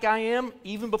act like I am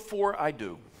even before I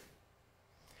do.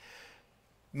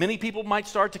 Many people might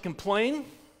start to complain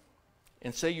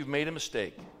and say you've made a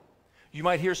mistake. You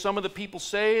might hear some of the people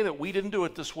say that we didn't do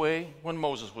it this way when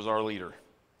Moses was our leader.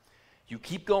 You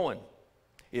keep going.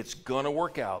 It's going to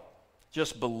work out.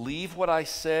 Just believe what I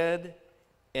said,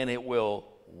 and it will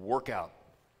work out.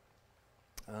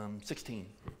 16.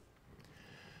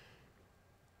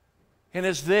 And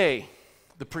as they,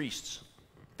 the priests,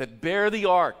 that bear the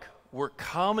ark, were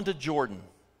coming to Jordan,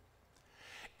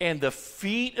 and the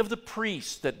feet of the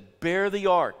priests that bear the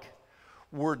ark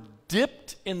were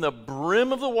dipped in the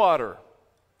brim of the water,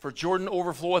 for Jordan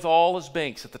overfloweth all his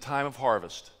banks at the time of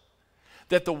harvest,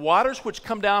 that the waters which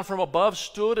come down from above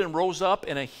stood and rose up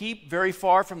in a heap very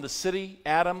far from the city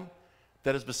Adam,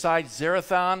 that is beside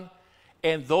Zarethan,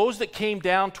 and those that came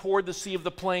down toward the sea of the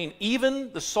plain,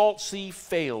 even the salt sea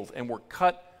failed and were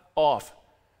cut off.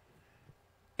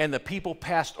 And the people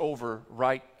passed over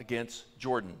right against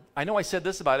Jordan. I know I said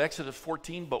this about Exodus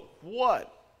 14, but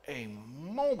what a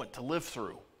moment to live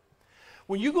through.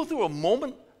 When you go through a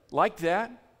moment like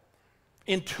that,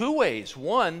 in two ways.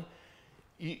 One,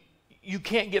 you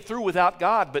can't get through without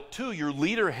God, but two, your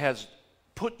leader has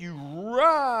put you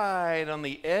right on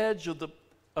the edge of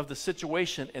the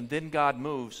situation, and then God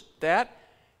moves. That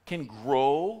can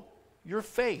grow your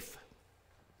faith.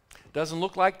 Doesn't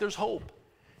look like there's hope.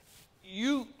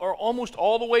 You are almost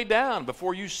all the way down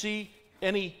before you see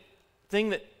anything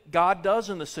that God does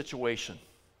in the situation.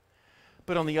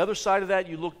 But on the other side of that,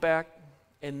 you look back,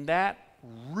 and that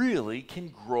really can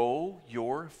grow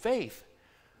your faith.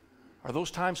 Are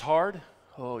those times hard?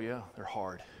 Oh yeah, they're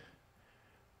hard.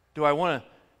 Do I want to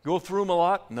go through them a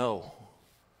lot? No.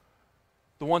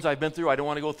 The ones I've been through, I don't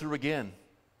want to go through again.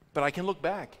 But I can look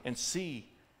back and see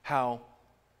how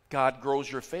God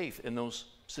grows your faith in those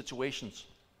situations.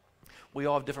 We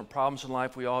all have different problems in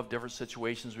life. We all have different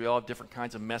situations. We all have different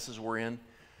kinds of messes we're in.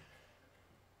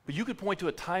 But you could point to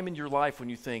a time in your life when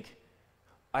you think,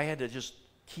 I had to just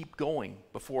keep going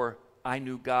before I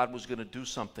knew God was going to do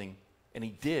something, and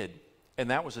he did. And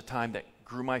that was a time that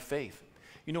grew my faith.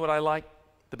 You know what I like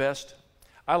the best?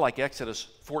 I like Exodus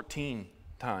 14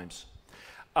 times.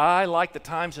 I like the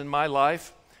times in my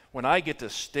life when I get to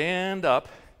stand up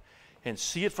and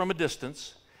see it from a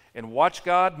distance and watch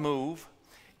God move,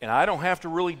 and I don't have to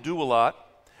really do a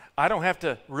lot. I don't have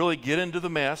to really get into the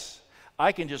mess.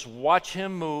 I can just watch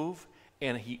him move,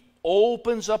 and he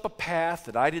opens up a path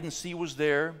that I didn't see was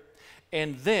there.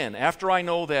 And then, after I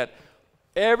know that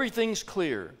everything's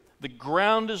clear, the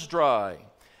ground is dry,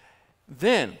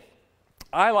 then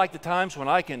I like the times when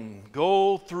I can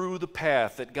go through the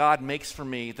path that God makes for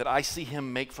me, that I see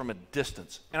him make from a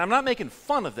distance. And I'm not making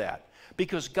fun of that,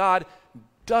 because God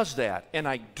does that, and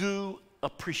I do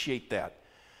appreciate that.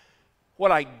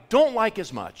 What I don't like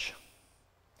as much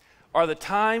are the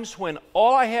times when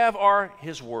all I have are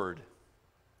his word.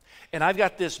 And I've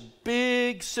got this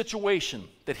big situation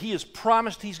that he has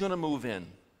promised he's going to move in.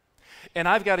 And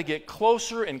I've got to get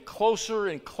closer and closer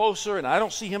and closer, and I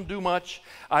don't see him do much.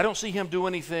 I don't see him do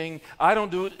anything. I don't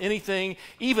do anything,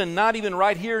 not even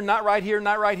right here, not right here,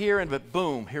 not right here, but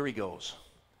boom, here he goes.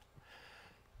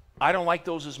 I don't like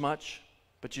those as much,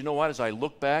 but you know what? As I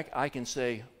look back, I can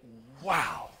say,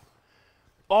 wow,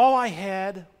 all I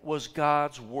had was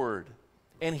God's word,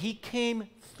 and he came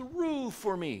through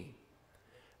for me.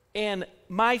 And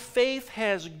my faith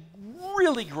has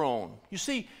really grown. You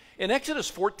see, in Exodus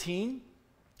 14,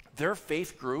 their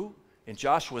faith grew. In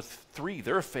Joshua 3,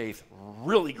 their faith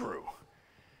really grew.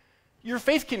 Your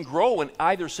faith can grow in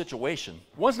either situation.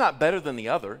 One's not better than the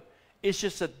other. It's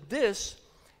just that this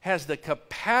has the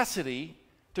capacity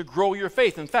to grow your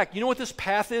faith. In fact, you know what this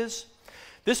path is?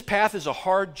 This path is a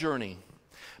hard journey.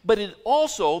 But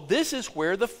this is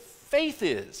where the faith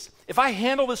is. If I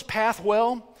handle this path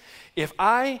well, if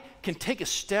I can take a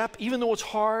step, even though it's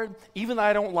hard, even though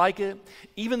I don't like it,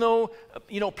 even though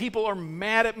people are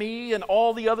mad at me and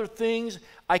all the other things,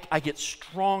 I get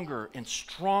stronger and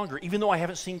stronger. Even though I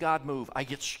haven't seen God move, I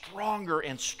get stronger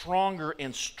and stronger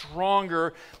and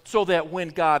stronger, so that when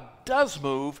God does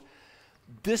move,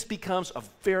 this becomes a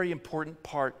very important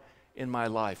part in my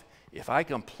life. If I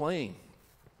complain,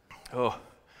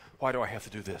 why do I have to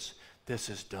do this? This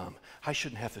is dumb. I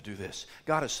shouldn't have to do this.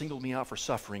 God has singled me out for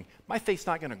suffering. My faith's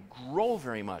not going to grow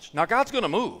very much. Now, God's going to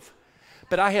move,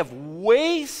 but I have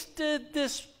wasted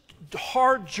this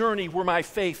hard journey where my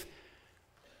faith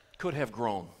could have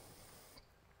grown.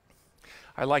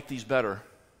 I like these better.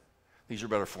 These are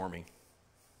better for me.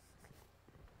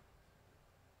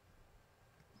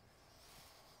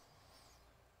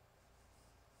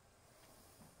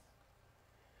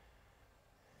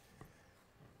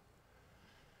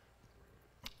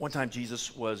 One time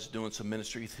Jesus was doing some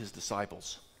ministry with his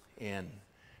disciples, and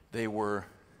they were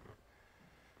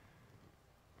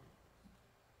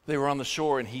on the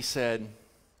shore, and he said,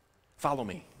 "Follow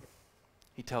me."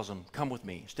 He tells them, "Come with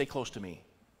me, stay close to me,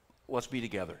 let's be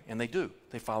together. And they do.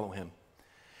 They follow him.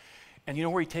 And you know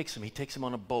where he takes them? He takes them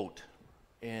on a boat.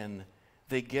 And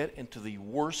they get into the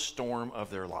worst storm of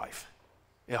their life.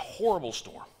 A horrible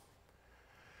storm.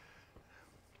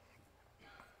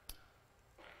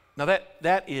 Now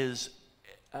that is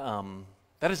an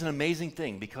amazing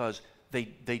thing, because they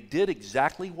did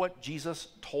exactly what Jesus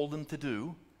told them to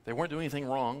do. They weren't doing anything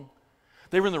wrong.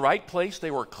 They were in the right place.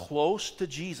 They were close to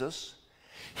Jesus.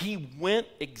 They went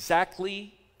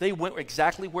exactly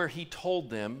where he told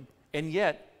them, and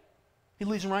yet he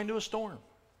leads them right into a storm.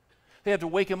 They have to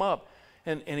wake him up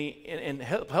and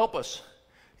help us.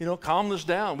 Calm this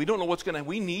down. We don't know what's going to.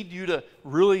 We need you to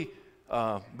really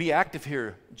be active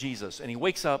here, Jesus. And he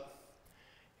wakes up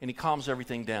and he calms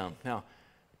everything down. Now,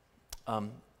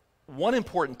 one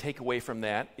important takeaway from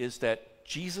that is that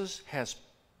Jesus has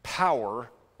power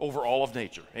over all of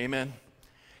nature. Amen.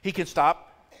 He can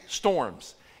stop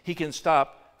storms. He can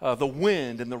stop the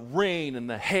wind and the rain and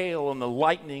the hail and the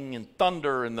lightning and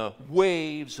thunder and the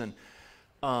waves, and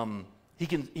he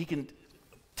can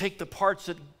take the parts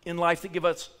in life that give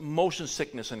us motion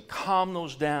sickness and calm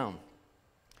those down.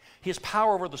 He has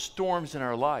power over the storms in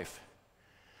our life.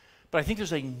 But I think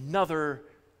there's another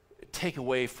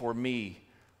takeaway for me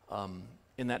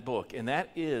in that book, and that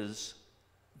is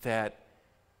that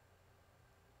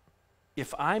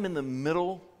if I'm in the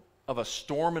middle of a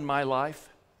storm in my life,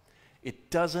 it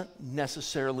doesn't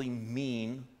necessarily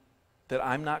mean that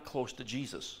I'm not close to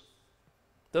Jesus.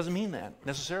 Doesn't mean that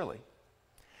necessarily.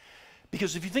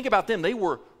 Because if you think about them, they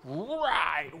were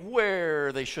right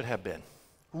where they should have been.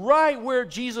 Right where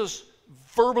Jesus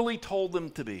verbally told them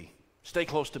to be. Stay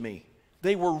close to me.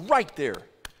 They were right there.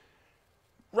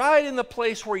 Right in the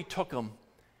place where he took them.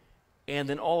 And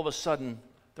then all of a sudden,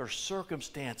 their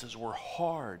circumstances were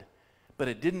hard. But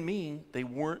it didn't mean they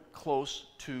weren't close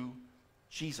to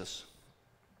Jesus.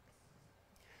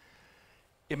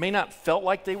 It may not felt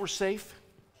like they were safe,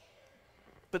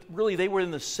 but really they were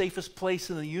in the safest place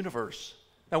in the universe.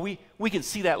 Now we can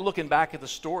see that looking back at the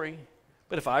story,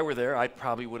 but if I were there, I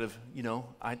probably would have,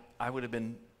 I would have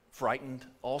been frightened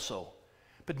also.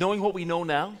 But knowing what we know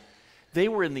now, they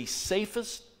were in the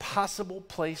safest possible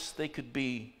place they could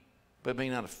be, but may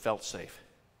not have felt safe.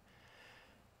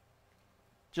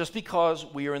 Just because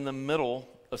we are in the middle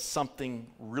of something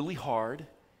really hard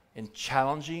and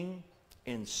challenging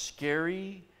and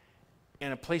scary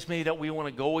and a place maybe that we want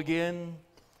to go again,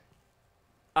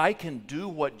 I can do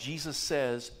what Jesus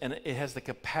says, and it has the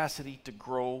capacity to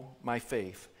grow my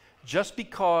faith. Just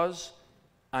because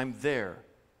I'm there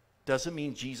doesn't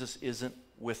mean Jesus isn't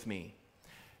with me.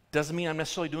 Doesn't mean I'm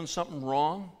necessarily doing something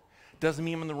wrong. Doesn't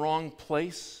mean I'm in the wrong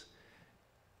place.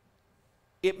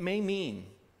 It may mean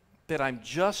that I'm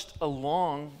just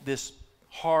along this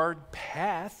hard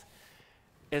path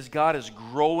as God is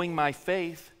growing my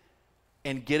faith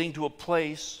and getting to a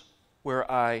place where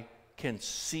I can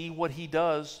see what he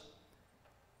does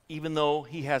even though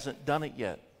he hasn't done it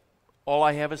yet. All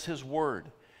I have is his word.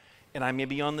 And I may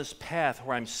be on this path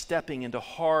where I'm stepping into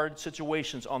hard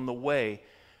situations on the way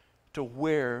to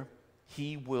where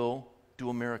he will do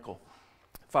a miracle.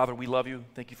 Father, we love you.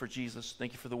 Thank you for Jesus.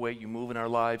 Thank you for the way you move in our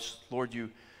lives. Lord, you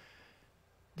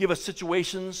give us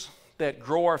situations that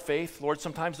grow our faith. Lord,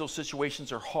 sometimes those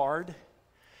situations are hard.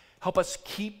 Help us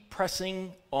keep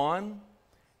pressing on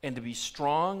and to be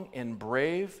strong and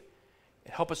brave.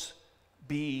 Help us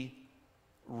be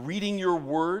reading your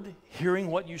word, hearing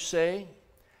what you say.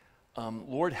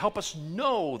 Lord, help us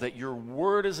know that your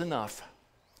word is enough.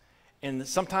 And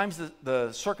sometimes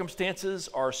the circumstances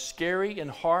are scary and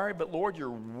hard, but Lord,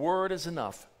 your word is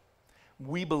enough.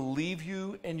 We believe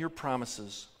you and your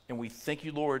promises, and we thank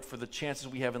you, Lord, for the chances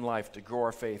we have in life to grow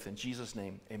our faith. In Jesus'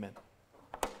 name, amen.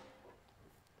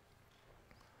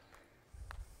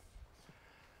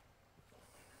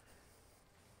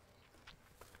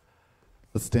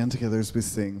 Let's stand together as we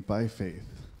sing By Faith.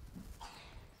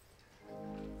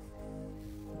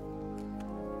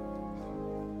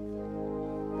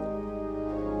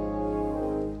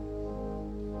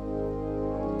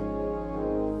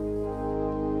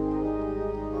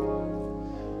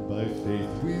 By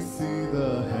faith we see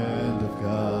the hand of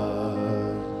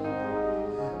God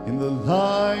in the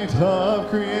light of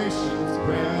creation's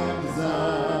grand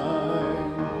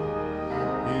design,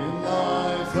 in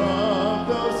lives of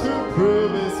those who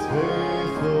prove his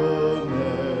faithfulness,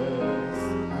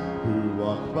 who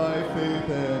walk by faith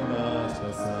and not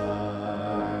by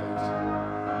sight.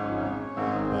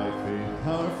 By faith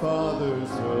our fathers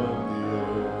roamed the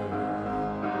earth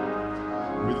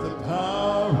with the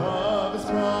power of his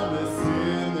promise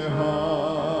in their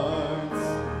hearts,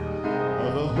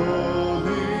 of a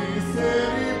holy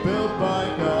city built by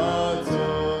God's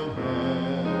own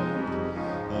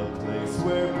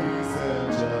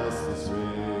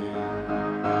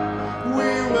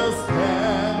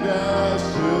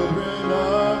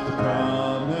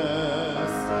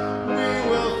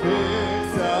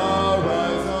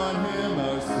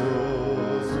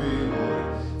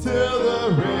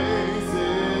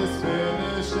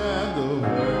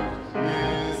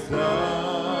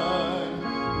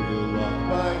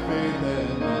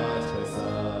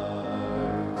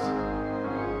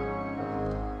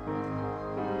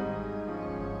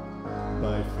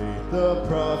the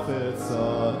prophets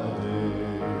saw a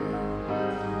day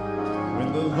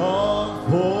when the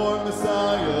longed-for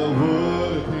Messiah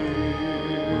would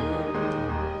appear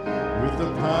with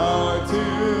the power to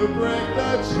break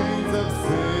the chains of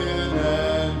sin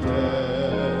and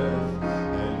death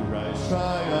and rise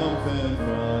triumphant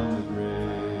from the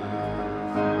grave.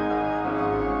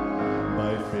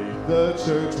 By faith the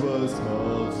church was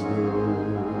called to grow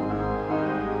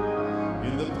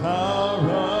in the power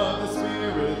of the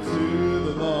Spirit to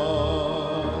the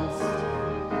lost,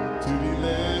 to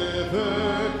deliver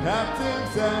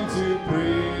captives and to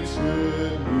preach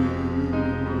good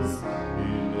news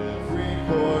in every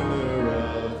corner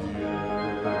of the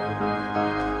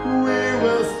earth. We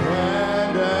will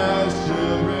stand as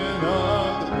children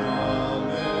of the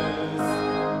promise.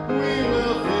 We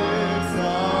will fix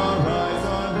our eyes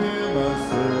on Him, our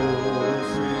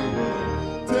souls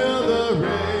reward, till the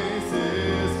race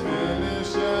is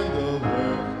finished and the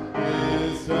work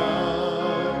is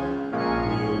done.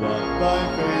 We'll walk by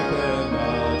faith and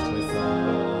not by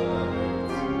sight.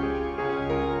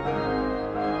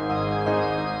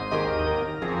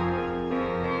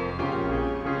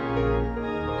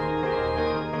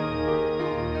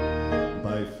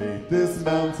 By faith this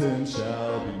mountain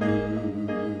shall be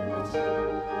moved,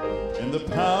 and the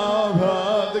power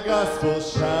of the gospel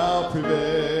shall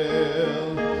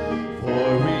prevail.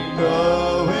 For we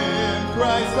know in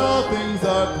Christ all things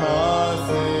are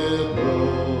possible,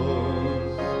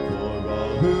 for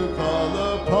all who call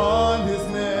upon His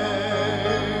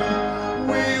name.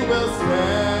 We will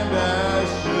stand as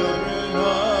children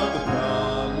of the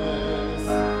promise.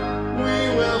 We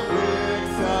will fix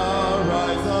our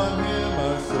eyes on Him,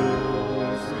 our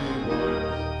souls reward,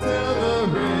 till the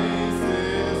race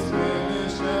is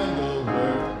finished and the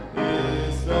work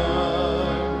is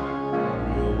done.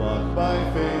 We'll walk by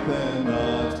faith and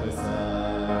not by sight.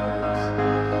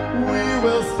 We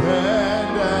will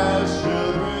stand as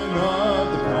children of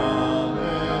the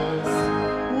promise.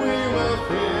 We will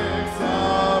fix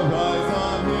our eyes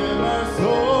on Him, our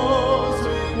souls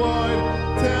reward,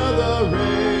 till the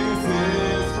race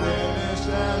is finished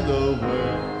and the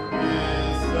work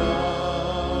is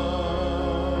done.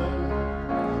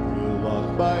 We'll walk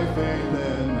by faith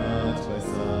and not by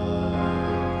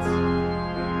sight.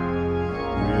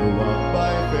 We'll walk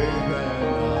by faith and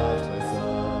not by sight.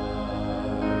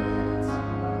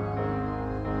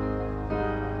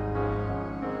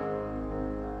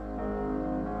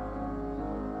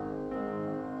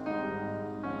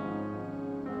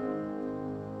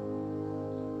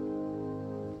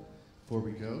 Before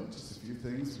we go, just a few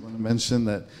things. We want to mention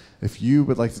that if you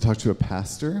would like to talk to a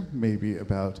pastor, maybe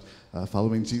about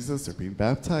following Jesus or being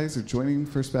baptized or joining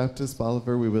First Baptist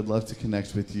Bolivar, we would love to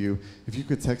connect with you. If you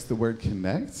could text the word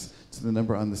CONNECT to the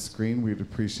number on the screen, we'd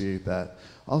appreciate that.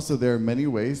 Also, there are many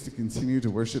ways to continue to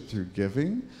worship through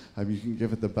giving. You can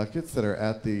give at the buckets that are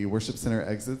at the worship center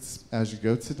exits as you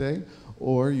go today,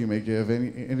 or you may give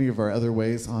any of our other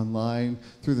ways online,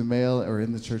 through the mail, or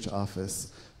in the church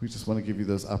office. We just want to give you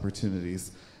those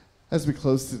opportunities. As we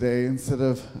close today, instead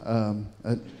of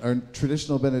our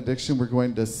traditional benediction, we're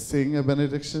going to sing a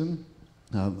benediction.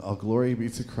 All glory be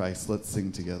to Christ. Let's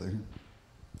sing together.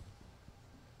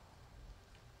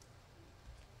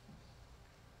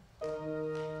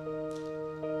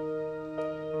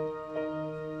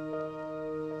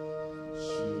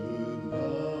 Should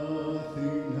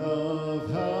nothing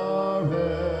of our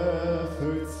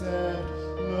efforts and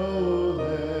no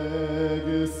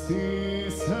legacy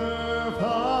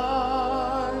survive,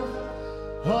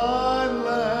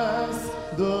 unless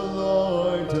the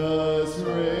Lord does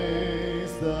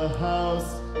raise the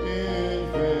house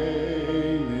in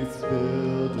vain, its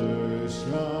builders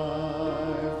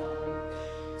strive.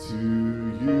 To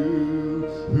you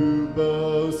who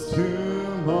boast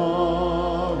tomorrow's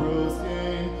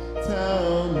gain,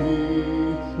 tell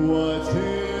me, what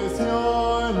is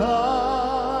your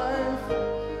life?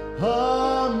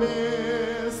 A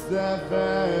mist that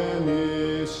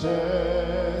vanishes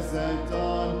at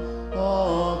dawn.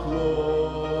 All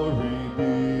glory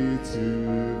be to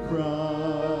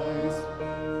Christ.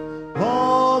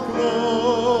 All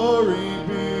glory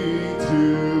be to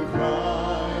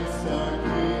Christ our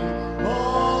King.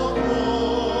 All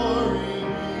glory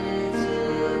be to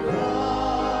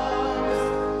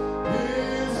Christ.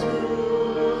 His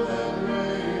rule and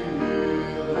reign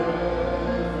will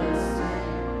ever sing.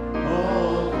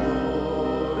 All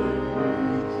glory be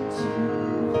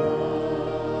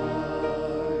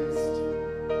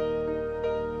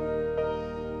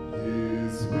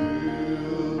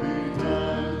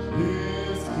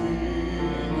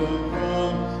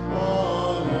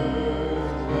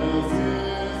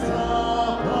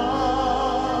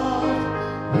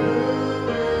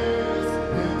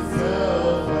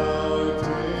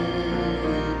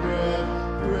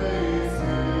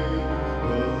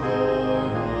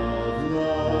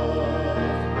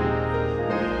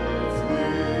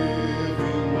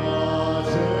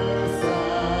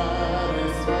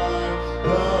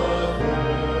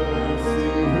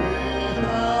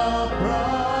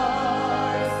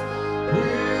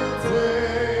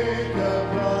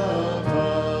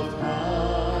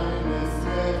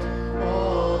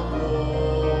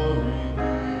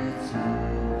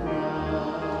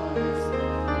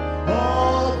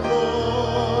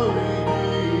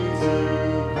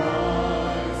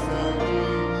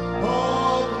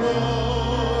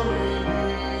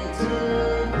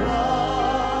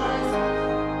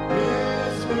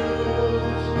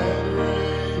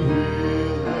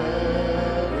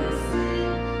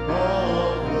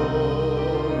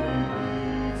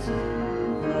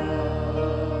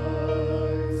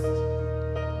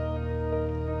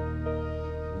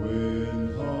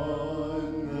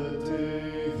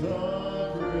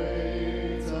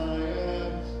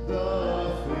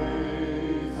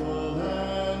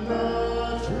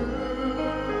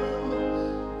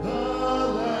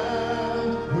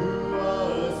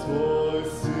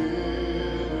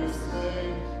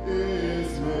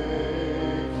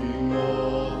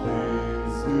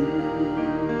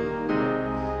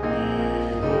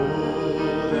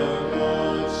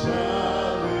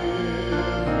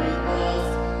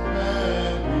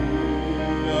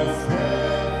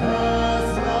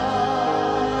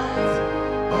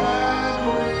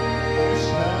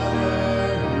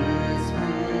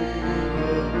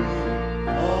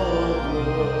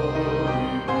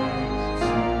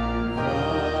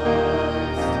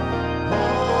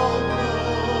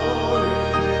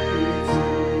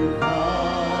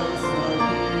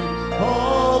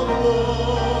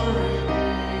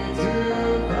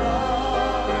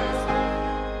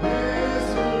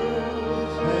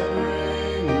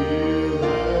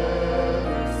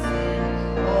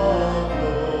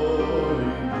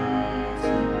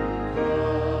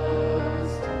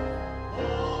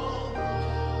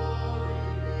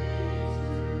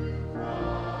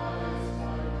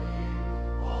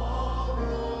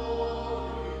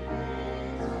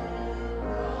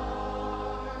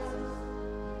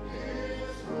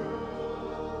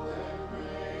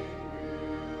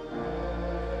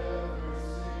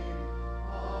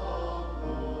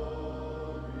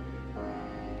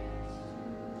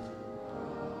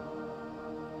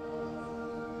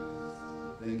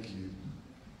Thank you.